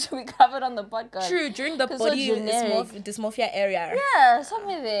 topics we covered on the podcast. True, during the It's so body generic. dysmorphia area. Yeah,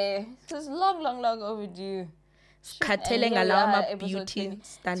 somewhere there. It's long overdue. Cartelling And here we are, Alama episode beauty 20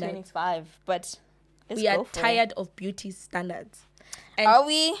 standards. 25. But let's We are go for it. tired of beauty standards. And Are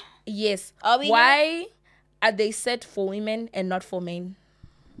we? yes. Are we Why are they set for women and not for men?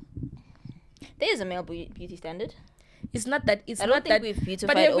 There is a male beauty standard. It's not that. It's I not don't think that. we've but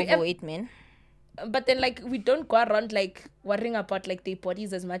beautified have we overweight men. But then, like, we don't go around like worrying about like their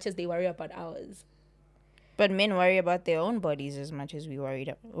bodies as much as they worry about ours. But men worry about their own bodies as much as we worry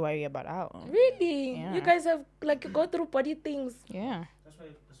about our own. Really? Yeah. You guys have like go through body things. Yeah. That's why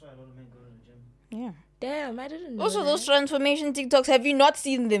a lot of men go to the gym. Yeah. Damn, I didn't know. Also, that. those transformation TikToks, have you not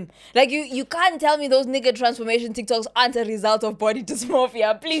seen them? Like, you can't tell me those nigga transformation TikToks aren't a result of body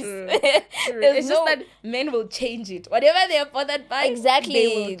dysmorphia, please. True. There's It's just that men will change it. Whatever they are bothered by,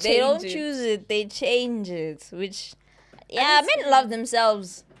 exactly. They don't change it. choose it, they change it. Which, yeah, men love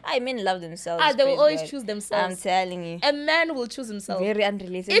themselves. Men love themselves. They will praise always God. choose I'm themselves. telling you. A man will choose himself. Very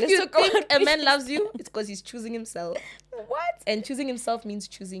unrelated. If Let's you talk about think a man beauty loves you, it's because he's choosing himself. What? And choosing himself means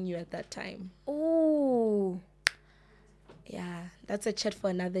choosing you at that time. Ooh. Yeah, that's a chat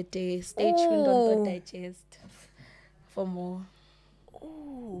for another day. Stay tuned on Ooh. the digest for more.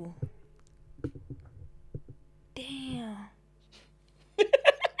 Ooh. Damn.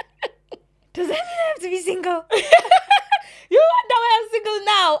 Does that mean I have to be single? You wonder why I'm single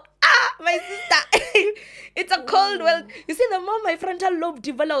now? My sister. It's a cold world. You see, the more my frontal lobe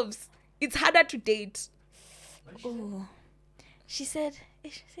develops, it's harder to date. Ooh. She said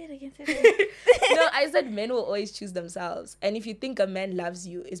it again. Say it again. No, I said men will always choose themselves. And if you think a man loves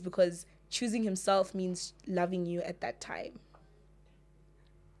you, it's because choosing himself means loving you at that time.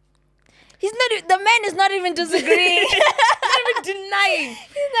 The man is not even disagreeing. He's not even denying.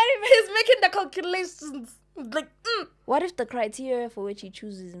 He's making the calculations. Like, What if the criteria for which he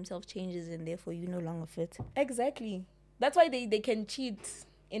chooses himself changes and therefore you no longer fit? exactly. That's why they can cheat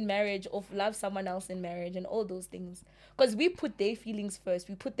in marriage or love someone else in marriage and all those things. Because we put their feelings first.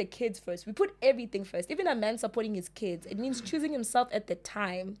 We put the kids first. We put everything first. Even a man supporting his kids. It means choosing himself at the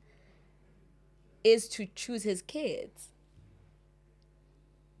time is to choose his kids.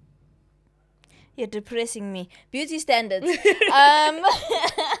 You're depressing me. Beauty standards.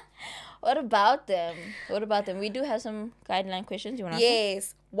 What about them? We do have some guideline questions. You want to ask?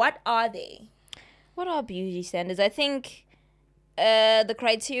 Yes. What are they? What are beauty standards? I think the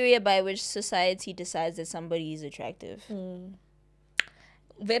criteria by which society decides that somebody is attractive.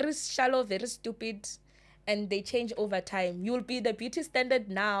 Very shallow, very stupid, and they change over time. You'll be the beauty standard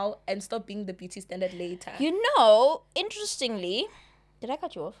now and stop being the beauty standard later. You know, interestingly, did I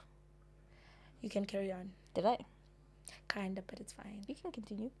cut you off? You can carry on. Did I? Kinda, but it's fine. You can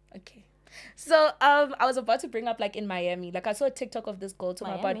continue. Okay. So I was about to bring up, like, in Miami. Like, I saw a TikTok of this girl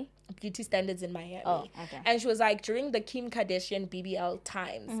talking about beauty standards in Miami. Oh, okay. And she was like, during the Kim Kardashian BBL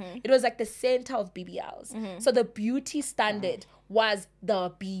times, it was like the center of BBLs. So the beauty standard was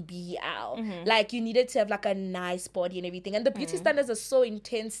the BBL. Like, you needed to have like a nice body and everything. And the beauty standards are so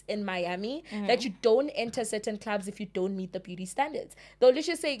intense in Miami that you don't enter certain clubs if you don't meet the beauty standards. They'll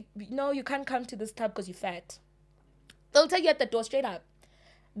literally say, no, you can't come to this club because you're fat. They'll tell you at the door straight up.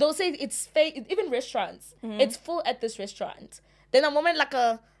 They'll say it's fake. Even restaurants, it's full at this restaurant. Then the moment like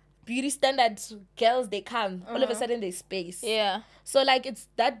a beauty standard girls, they come, all of a sudden there's space. Yeah. So like it's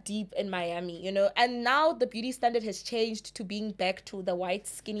that deep in Miami, you know. And now the beauty standard has changed to being back to the white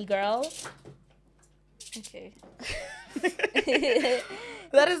skinny girl. Okay.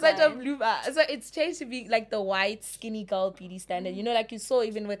 That is such a blooper. So it's changed to be like the white skinny girl beauty standard. You know, like you saw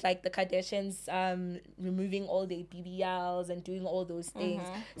even with like the Kardashians removing all their BBLs and doing all those things.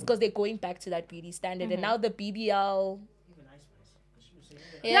 It's because they're going back to that beauty standard. And now the BBL... Even Ice Spice.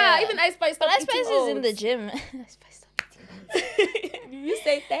 Yeah, even Ice Spice. But Ice Spice is in the gym. Ice Spice, stop eating. You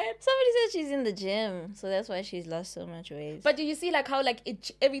say that? Somebody said she's in the gym, so that's why she's lost so much weight. But do you see like how like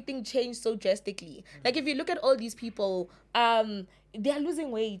everything changed so drastically? Like if you look at all these people, they are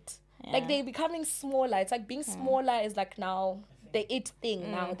losing weight. Yeah. Like they're becoming smaller. It's like being smaller is like now the it thing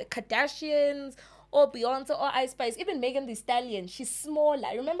now. The Kardashians or Beyonce or Ice Spice, even Megan Thee Stallion, she's smaller.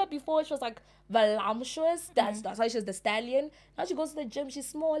 Remember before she was like voluptuous? That's why she's the stallion. Now she goes to the gym, she's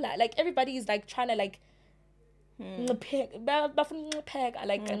smaller. Like everybody is like trying to like peg,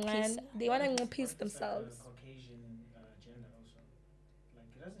 like they want to piece themselves. The Caucasian gender also. Like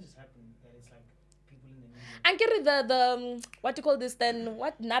it doesn't just happen that it's like people in the media. And get the what do you call this then?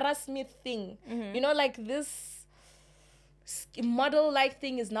 What Nara Smith thing? You know, like this model like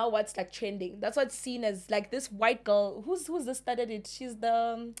thing is now what's like trending. That's what's seen as like this white girl. Who's this started it? She's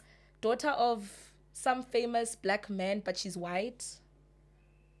the daughter of some famous black man, but she's white.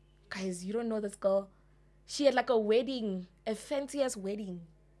 Guys, you don't know this girl. She had like a wedding, a fancy ass wedding.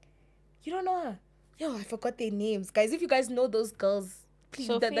 You don't know her. Yo, I forgot their names. Guys, if you guys know those girls, please.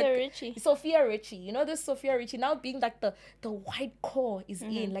 Sophia Richie. You know this Sophia Richie now being like the white core is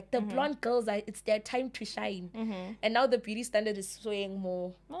in. Like the blonde girls, it's their time to shine. And now the beauty standard is swaying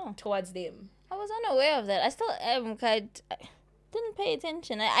more towards them. I was unaware of that. I still am didn't pay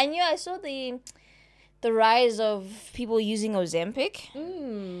attention. I knew I saw the rise of people using Ozempic.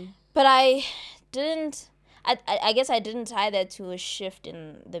 But I didn't... I guess I didn't tie that to a shift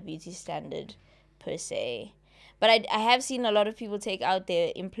in the beauty standard per se. But I have seen a lot of people take out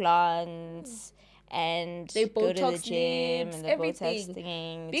their implants and they go to the Botox gym lips, and the everything. Botox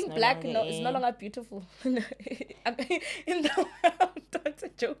thing. Being black is no longer beautiful. In the world, that's a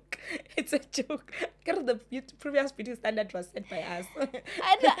joke. It's a joke. The previous beauty standard was set by us.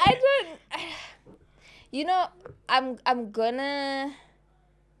 I don't... You know, I'm gonna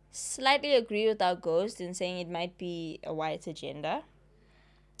slightly agree with our ghost in saying it might be a white agenda,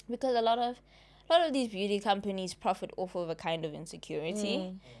 because a lot of these beauty companies profit off of a kind of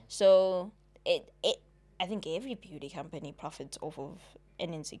insecurity. So I think every beauty company profits off of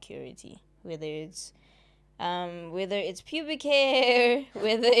an insecurity, whether it's pubic hair,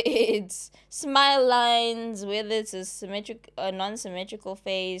 whether it's smile lines, whether it's a non-symmetrical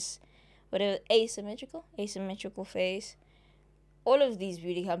face, whatever, asymmetrical face. All of these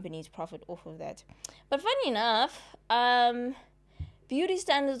beauty companies profit off of that. But funny enough, beauty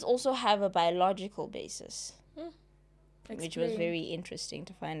standards also have a biological basis, which was very interesting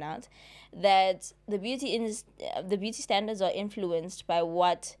to find out, that the beauty standards are influenced by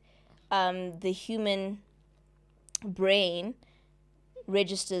what the human brain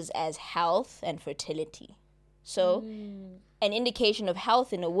registers as health and fertility. So an indication of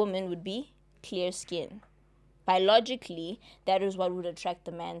health in a woman would be clear skin. biologically, that is what would attract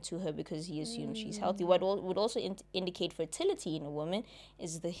the man to her because he assumes she's healthy. What would also indicate fertility in a woman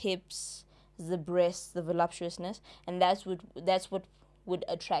is the hips, the breasts, the voluptuousness, and that's what would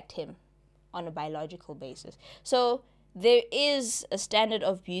attract him on a biological basis. So there is a standard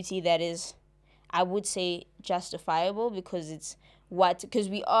of beauty that is, I would say, justifiable because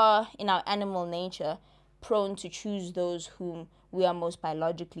we are in our animal nature prone to choose those whom we are most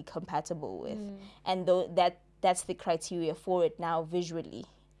biologically compatible with, and that's the criteria for it. Now visually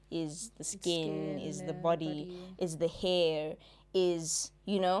is the skin, is the body, is the hair, is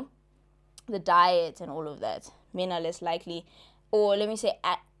the diet and all of that. Men are less likely, or let me say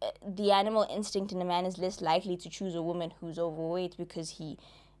the animal instinct in a man is less likely to choose a woman who's overweight because he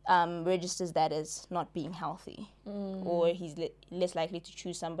registers that as not being healthy, or he's less likely to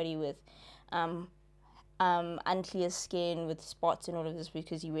choose somebody with unclear skin with spots and all of this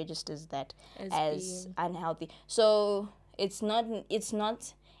because he registers that as unhealthy. So it's not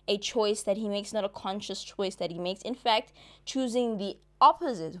a choice that he makes, not a conscious choice that he makes. In fact, choosing the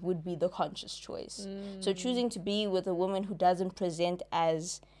opposite would be the conscious choice. So choosing to be with a woman who doesn't present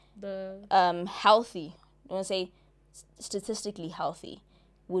as healthy, I want to say statistically healthy,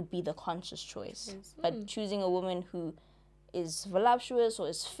 would be the conscious choice. But choosing a woman who is voluptuous or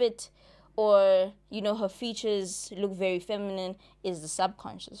is fit, or her features look very feminine, is the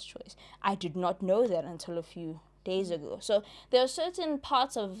subconscious choice. I did not know that until a few days ago. So there are certain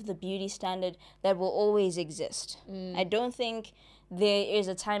parts of the beauty standard that will always exist. I don't think there is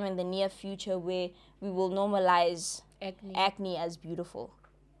a time in the near future where we will normalize acne as beautiful,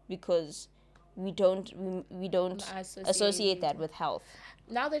 because we don't associate that with health.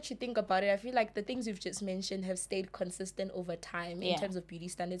 Now that you think about it, I feel like the things you've just mentioned have stayed consistent over time in terms of beauty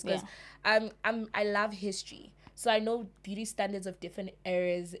standards, because I love history, so I know beauty standards of different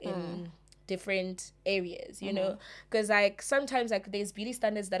eras in different areas, you know, because like sometimes like there's beauty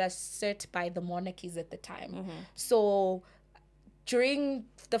standards that are set by the monarchies at the time. So during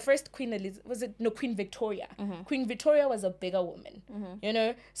the first Queen Victoria. Queen Victoria was a bigger woman,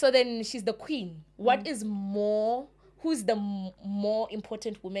 so then she's the queen. Who's the more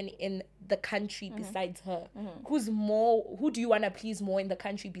important woman in the country besides her? Who do you want to please more in the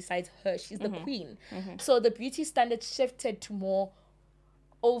country besides her? She's the queen. So the beauty standard shifted to more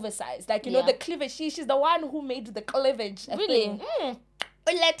oversized. Like, the cleavage. She's the one who made the cleavage a thing.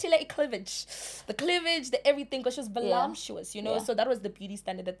 Cleavage. The cleavage, the everything, because she was voluptuous, So that was the beauty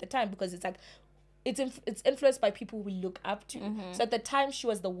standard at the time, because it's like, it's influenced by people we look up to. So at the time, she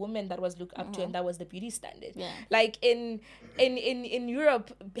was the woman that was looked up to, and that was the beauty standard. Like in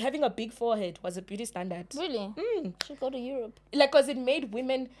Europe, having a big forehead was a beauty standard. Really? Should go to Europe. Like, because it made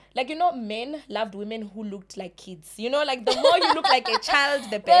women, like, men loved women who looked like kids. Like, the more you look like a child,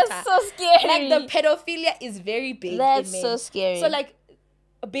 the better. That's so scary. Like, the pedophilia is very big. That's in men. so scary. So, like,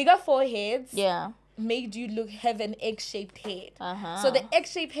 bigger foreheads made you have an egg-shaped head. So the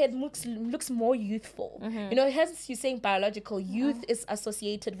egg-shaped head looks more youthful. Hence you're saying biological youth is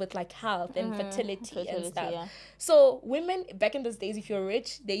associated with like health and fertility and stuff. So women back in those days, if you're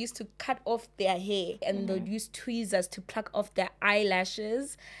rich, they used to cut off their hair and they'd use tweezers to pluck off their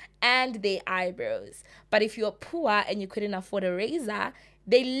eyelashes and their eyebrows. But if you're poor and you couldn't afford a razor,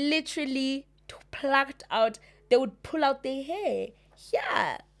 they literally they would pull out their hair.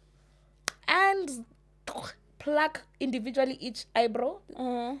 Yeah. And pluck individually each eyebrow,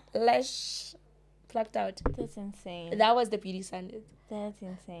 lash plucked out. That's insane. That was the beauty standard. That's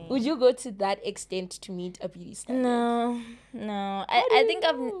insane. Would you go to that extent to meet a beauty standard? No. I think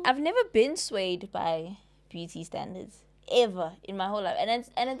I've never been swayed by beauty standards ever in my whole life,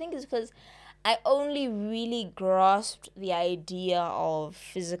 and I think it's because I only really grasped the idea of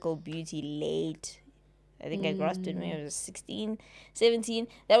physical beauty late. I think I grasped it when I was 16, 17.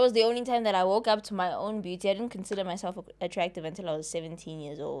 That was the only time that I woke up to my own beauty. I didn't consider myself attractive until I was 17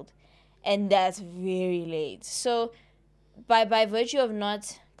 years old. And that's very late. So by virtue of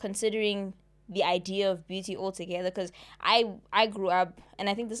not considering the idea of beauty altogether, because I grew up, and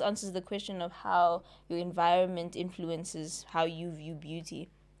I think this answers the question of how your environment influences how you view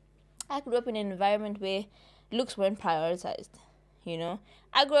beauty. I grew up in an environment where looks weren't prioritized.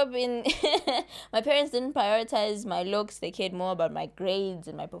 I grew up in my parents didn't prioritize my looks. They cared more about my grades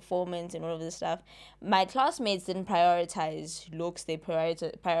and my performance and all of this stuff. My classmates didn't prioritize looks. They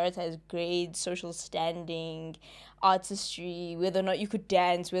prioritized grades, social standing, artistry, whether or not you could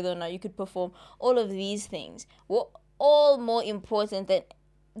dance, whether or not you could perform. All of these things were all more important than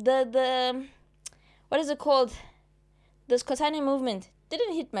the what is it called? The Skotane movement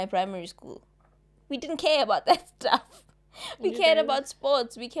didn't hit my primary school. We didn't care about that stuff. We cared about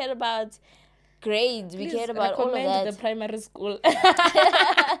sports. We cared about grades. We cared about all of recommend that. the primary school.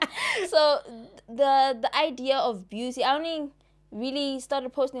 So the idea of beauty, I only really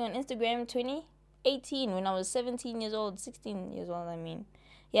started posting on Instagram 2018 when I was 16 years old, I mean.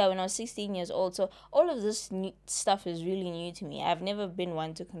 Yeah, when I was 16 years old. So all of this new stuff is really new to me. I've never been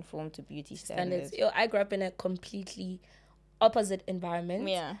one to conform to beauty standards. Yo, I grew up in a completely opposite environment.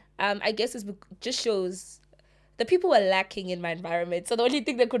 Yeah. I guess it just shows the people were lacking in my environment. So the only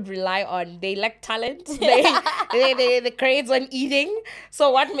thing they could rely on, they lacked talent. The grades on eating.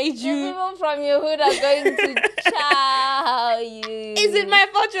 So what made The you... people from your hood are going to chow you. Is it my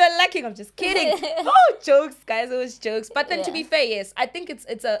fault you were lacking? I'm just kidding. Oh, jokes, guys. It was jokes. But then to be fair, yes, I think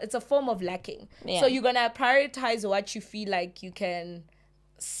it's a form of lacking. Yeah. So you're gonna prioritize what you feel like you can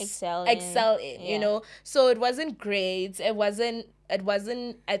excel in, you know. So it wasn't grades. It wasn't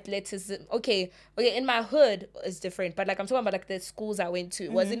athleticism. Okay, in my hood it's different, but like I'm talking about like the schools I went to.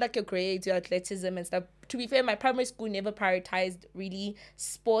 It wasn't like your grades, your athleticism and stuff. To be fair, my primary school never prioritized really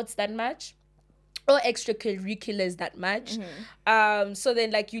sports that much or extracurriculars that much. So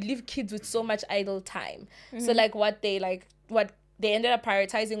then like you leave kids with so much idle time. So like what they ended up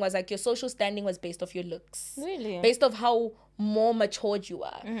prioritizing was like your social standing was based off your looks. Really? Based off how more matured you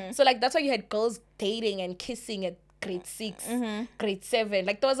are. So like that's why you had girls dating and kissing at grade 6, grade 7.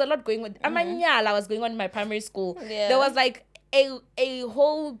 Like there was a lot going on. Amanyala was going on in my primary school. Yeah. There was like a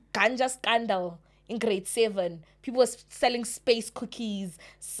whole ganja scandal in grade 7. People were selling space cookies,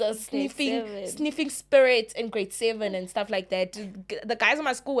 so sniffing spirits in grade 7 and stuff like that. The guys in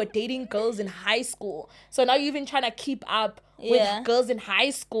my school were dating girls in high school. So now you're even trying to keep up with girls in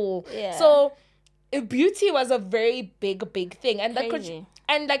high school. Yeah. So beauty was a very big thing. And that could...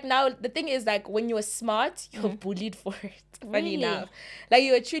 And like now the thing is like when you were smart, you were bullied for it. Funny enough. Like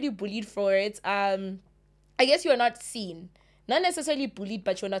you were truly bullied for it. I guess you were not seen. Not necessarily bullied,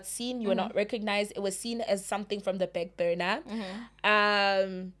 but you were not seen, you were not recognized. It was seen as something from the back burner.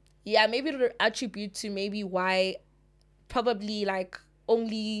 Yeah, maybe it'll attribute to maybe why probably like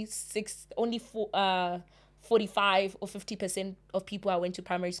only 45 or 50% of people I went to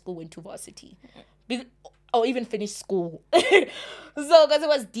primary school went to varsity. Or even finished school. So, because it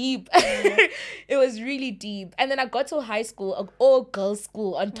was deep. It was really deep. And then I got to high school, an all-girls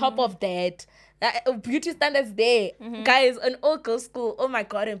school. On top of that, beauty standards there. Guys, an all-girls school, oh my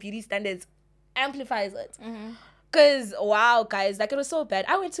God, and beauty standards amplifies it. Because, wow, guys, like it was so bad.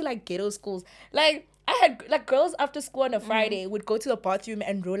 I went to like ghetto schools. Like, I had like girls after school on a Friday would go to the bathroom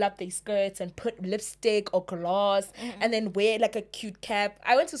and roll up their skirts and put lipstick or gloss and then wear like a cute cap.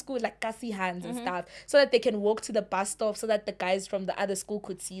 I went to school with like gassy hands and stuff so that they can walk to the bus stop so that the guys from the other school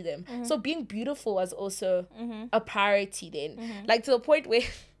could see them. So being beautiful was also a priority then. Like to the point where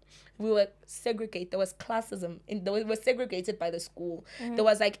we were segregated. There was classism. We were segregated by the school. There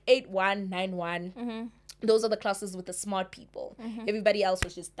was like 8-1, 9-1. Those are the classes with the smart people. Everybody else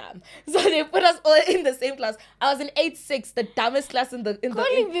was just dumb. So they put us all in the same class. I was in 8-6, the dumbest class in the...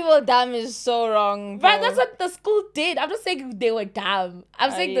 Calling people dumb is so wrong. But that's what the school did. I'm not saying they were dumb.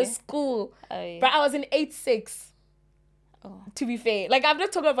 I'm saying the school. But I was in 8-6. To be fair. Like, I'm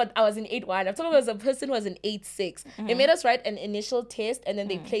not talking about I was in 8-1. I'm talking about a person who was in 8-6. They made us write an initial test and then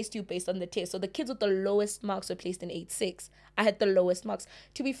they placed you based on the test. So the kids with the lowest marks were placed in 8-6. I had the lowest marks.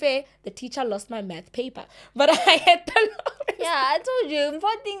 To be fair, the teacher lost my math paper. But I had the lowest. Yeah, I told you.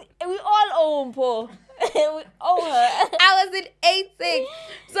 Important thing, we all owe Po. We owe her. I was in 8-6.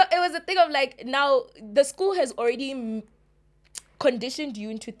 So it was a thing of like, now the school has already conditioned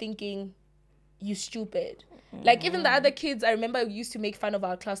you into thinking you stupid. Like, even the other kids, I remember used to make fun of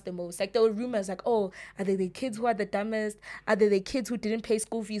our class the most. Like, there were rumors like, oh, are they the kids who are the dumbest? Are they the kids who didn't pay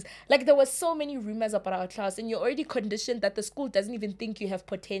school fees? Like, there were so many rumors about our class, and you're already conditioned that the school doesn't even think you have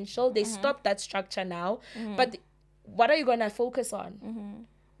potential. They stopped that structure now. But what are you going to focus on?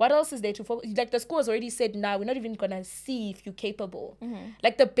 What else is there to focus? Like, the school has already said, nah, we're not even going to see if you're capable.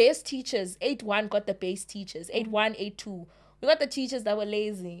 Like, the best teachers, 8-1 got the best teachers. 8-1, 8-2. We got the teachers that were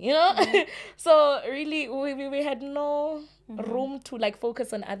lazy, you know? So really, we had no room to like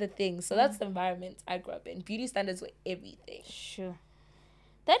focus on other things. So that's the environment I grew up in. Beauty standards were everything. Sure.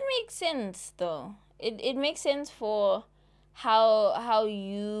 That makes sense though. It makes sense for how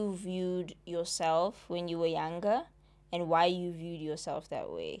you viewed yourself when you were younger and why you viewed yourself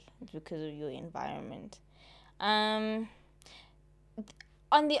that way. It's because of your environment. On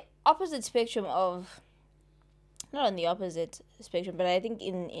the opposite spectrum of... Not on the opposite spectrum, but I think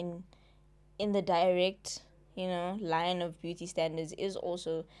in the direct, line of beauty standards is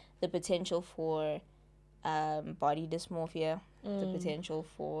also the potential for body dysmorphia, the potential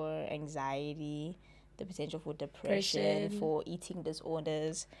for anxiety, the potential for depression, for eating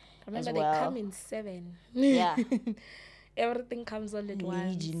disorders. Remember, as well. they come in 7. Yeah. Everything comes all at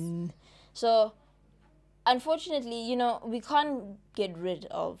once. So, unfortunately, you know, we can't get rid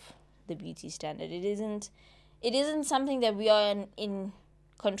of the beauty standard. It isn't something that we are in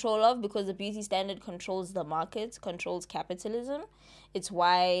control of, because the beauty standard controls the market, controls capitalism. It's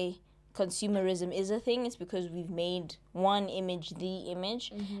why consumerism is a thing. It's because we've made one image the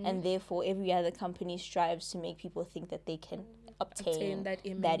image, and therefore every other company strives to make people think that they can obtain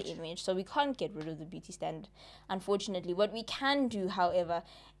that image. So we can't get rid of the beauty standard, unfortunately. What we can do, however,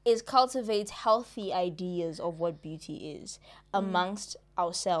 is cultivate healthy ideas of what beauty is amongst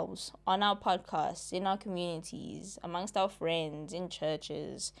ourselves, on our podcasts, in our communities, amongst our friends, in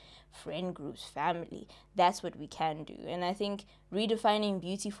churches, friend groups, family. That's what we can do. And I think redefining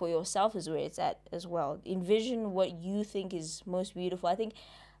beauty for yourself is where it's at as well. Envision what you think is most beautiful. I think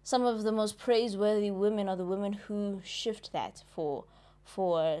some of the most praiseworthy women are the women who shift that for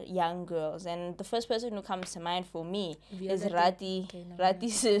young girls. And the first person who comes to mind for me is Rati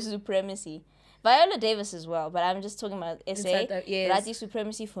Supremacy. Viola Davis as well, but I'm just talking about SA. Rati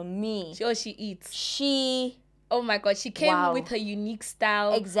Supremacy for me. She eats. Oh my God, she came with her unique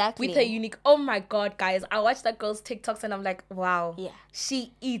style. Exactly. With her unique... Oh my God, guys. I watched that girl's TikToks and I'm like, wow. Yeah.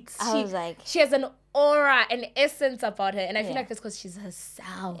 She eats. I was like... She has an aura, an essence about her. And I feel like it's because she's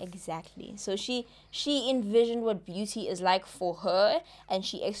herself. Exactly. So she envisioned what beauty is like for her, and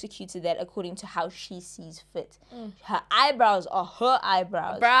she executed that according to how she sees fit. Her eyebrows are her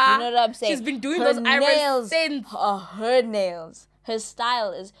eyebrows. Bruh, you know what I'm saying? She's been doing those eyebrows since. Are her nails. Her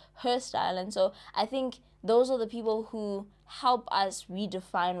style is her style. And so I think those are the people who help us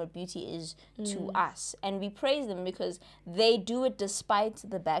redefine what beauty is to us. And we praise them because they do it despite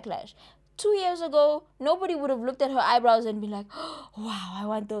the backlash. 2 years ago, nobody would have looked at her eyebrows and been like, oh, wow, I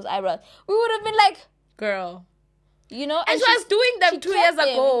want those eyebrows. We would have been like, girl. You know? And she was doing them 2 years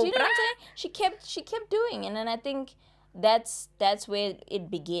ago. Do you know what I'm saying? She kept doing it. And then I think that's where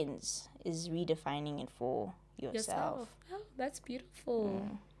it begins, is redefining it for yourself. Oh, that's beautiful.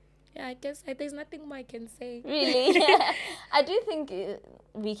 Yeah, I guess there's nothing more I can say. Really? I do think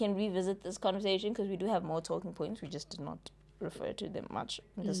we can revisit this conversation because we do have more talking points. We just did not refer to them much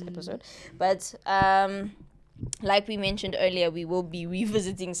in this episode. But like we mentioned earlier, we will be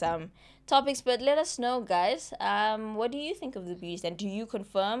revisiting some topics. But let us know, guys. What do you think of the beauty standard? Do you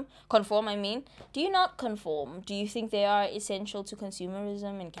conform? Do you not conform? Do you think they are essential to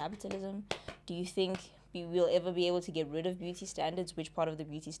consumerism and capitalism? Do you think we will ever be able to get rid of beauty standards? Which part of the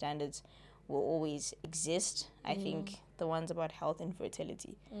beauty standards will always exist? I think the ones about health and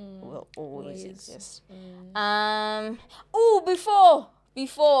fertility will always exist.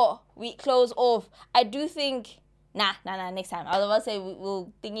 Before we close off, I do think next time. I was about to say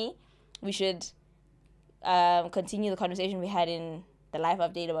we should continue the conversation we had in the life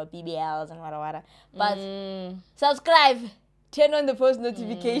update about BBLs and wada. But subscribe. Turn on the post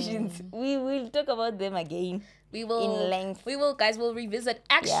notifications. We will talk about them again. We will in length. We will, guys. We'll revisit.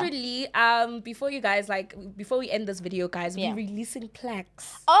 Actually, before we end this video, guys, we're releasing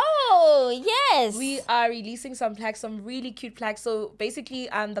plaques. Oh yes, we are releasing some plaques, some really cute plaques. So basically,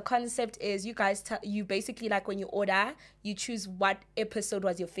 the concept is you guys you basically, like, when you order, you choose what episode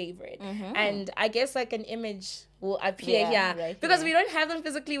was your favorite, and I guess like an image will appear here right because here. we don't have them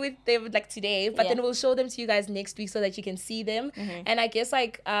physically with them like today, but then we'll show them to you guys next week so that you can see them. And I guess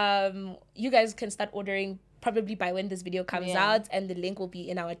like you guys can start ordering probably by when this video comes out, and the link will be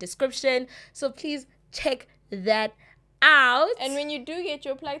in our description. So please check that out. And when you do get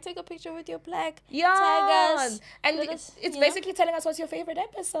your plaque, take a picture with your plaque. Yeah. Tag us. And it's basically telling us what's your favorite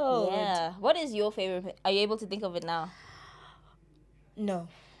episode. Yeah. What is your favorite? Are you able to think of it now? No.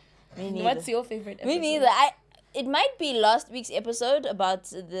 Me neither. What's your favorite episode? Me neither. It might be last week's episode about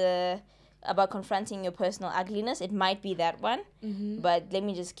confronting your personal ugliness. It might be that one, but let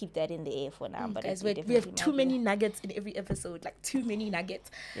me just keep that in the air for now. But guys, we have too many nuggets in every episode, like too many nuggets.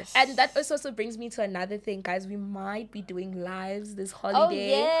 Yes. And that also brings me to another thing, guys. We might be doing lives this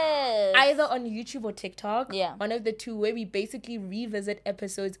holiday. Oh, yes. Either on YouTube or TikTok. Yeah. One of the two, where we basically revisit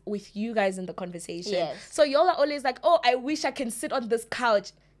episodes with you guys in the conversation. Yes. So y'all are always like, oh, I wish I can sit on this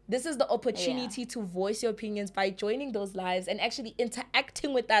couch. This is the opportunity to voice your opinions by joining those lives and actually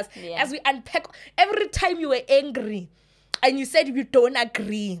interacting with us as we unpack. Every time you were angry and you said you don't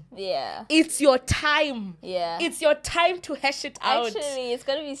agree, it's your time. It's your time to hash it out. Actually, it's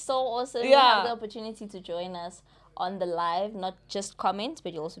going to be so awesome. You have the opportunity to join us on the live, not just comment,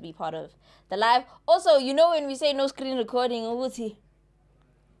 but you'll also be part of the live. Also, you know, when we say no screen recording,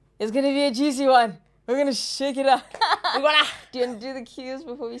 it's going to be a juicy one. We're gonna shake it up. We're gonna Do you want to do the cues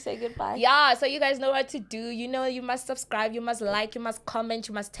before we say goodbye? Yeah, so you guys know what to do. You know, you must subscribe, you must like, you must comment,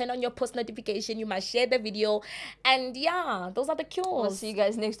 you must turn on your post notification, you must share the video. And yeah, those are the cues. We'll see you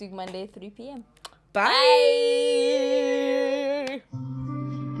guys next week, Monday, 3 p.m. Bye.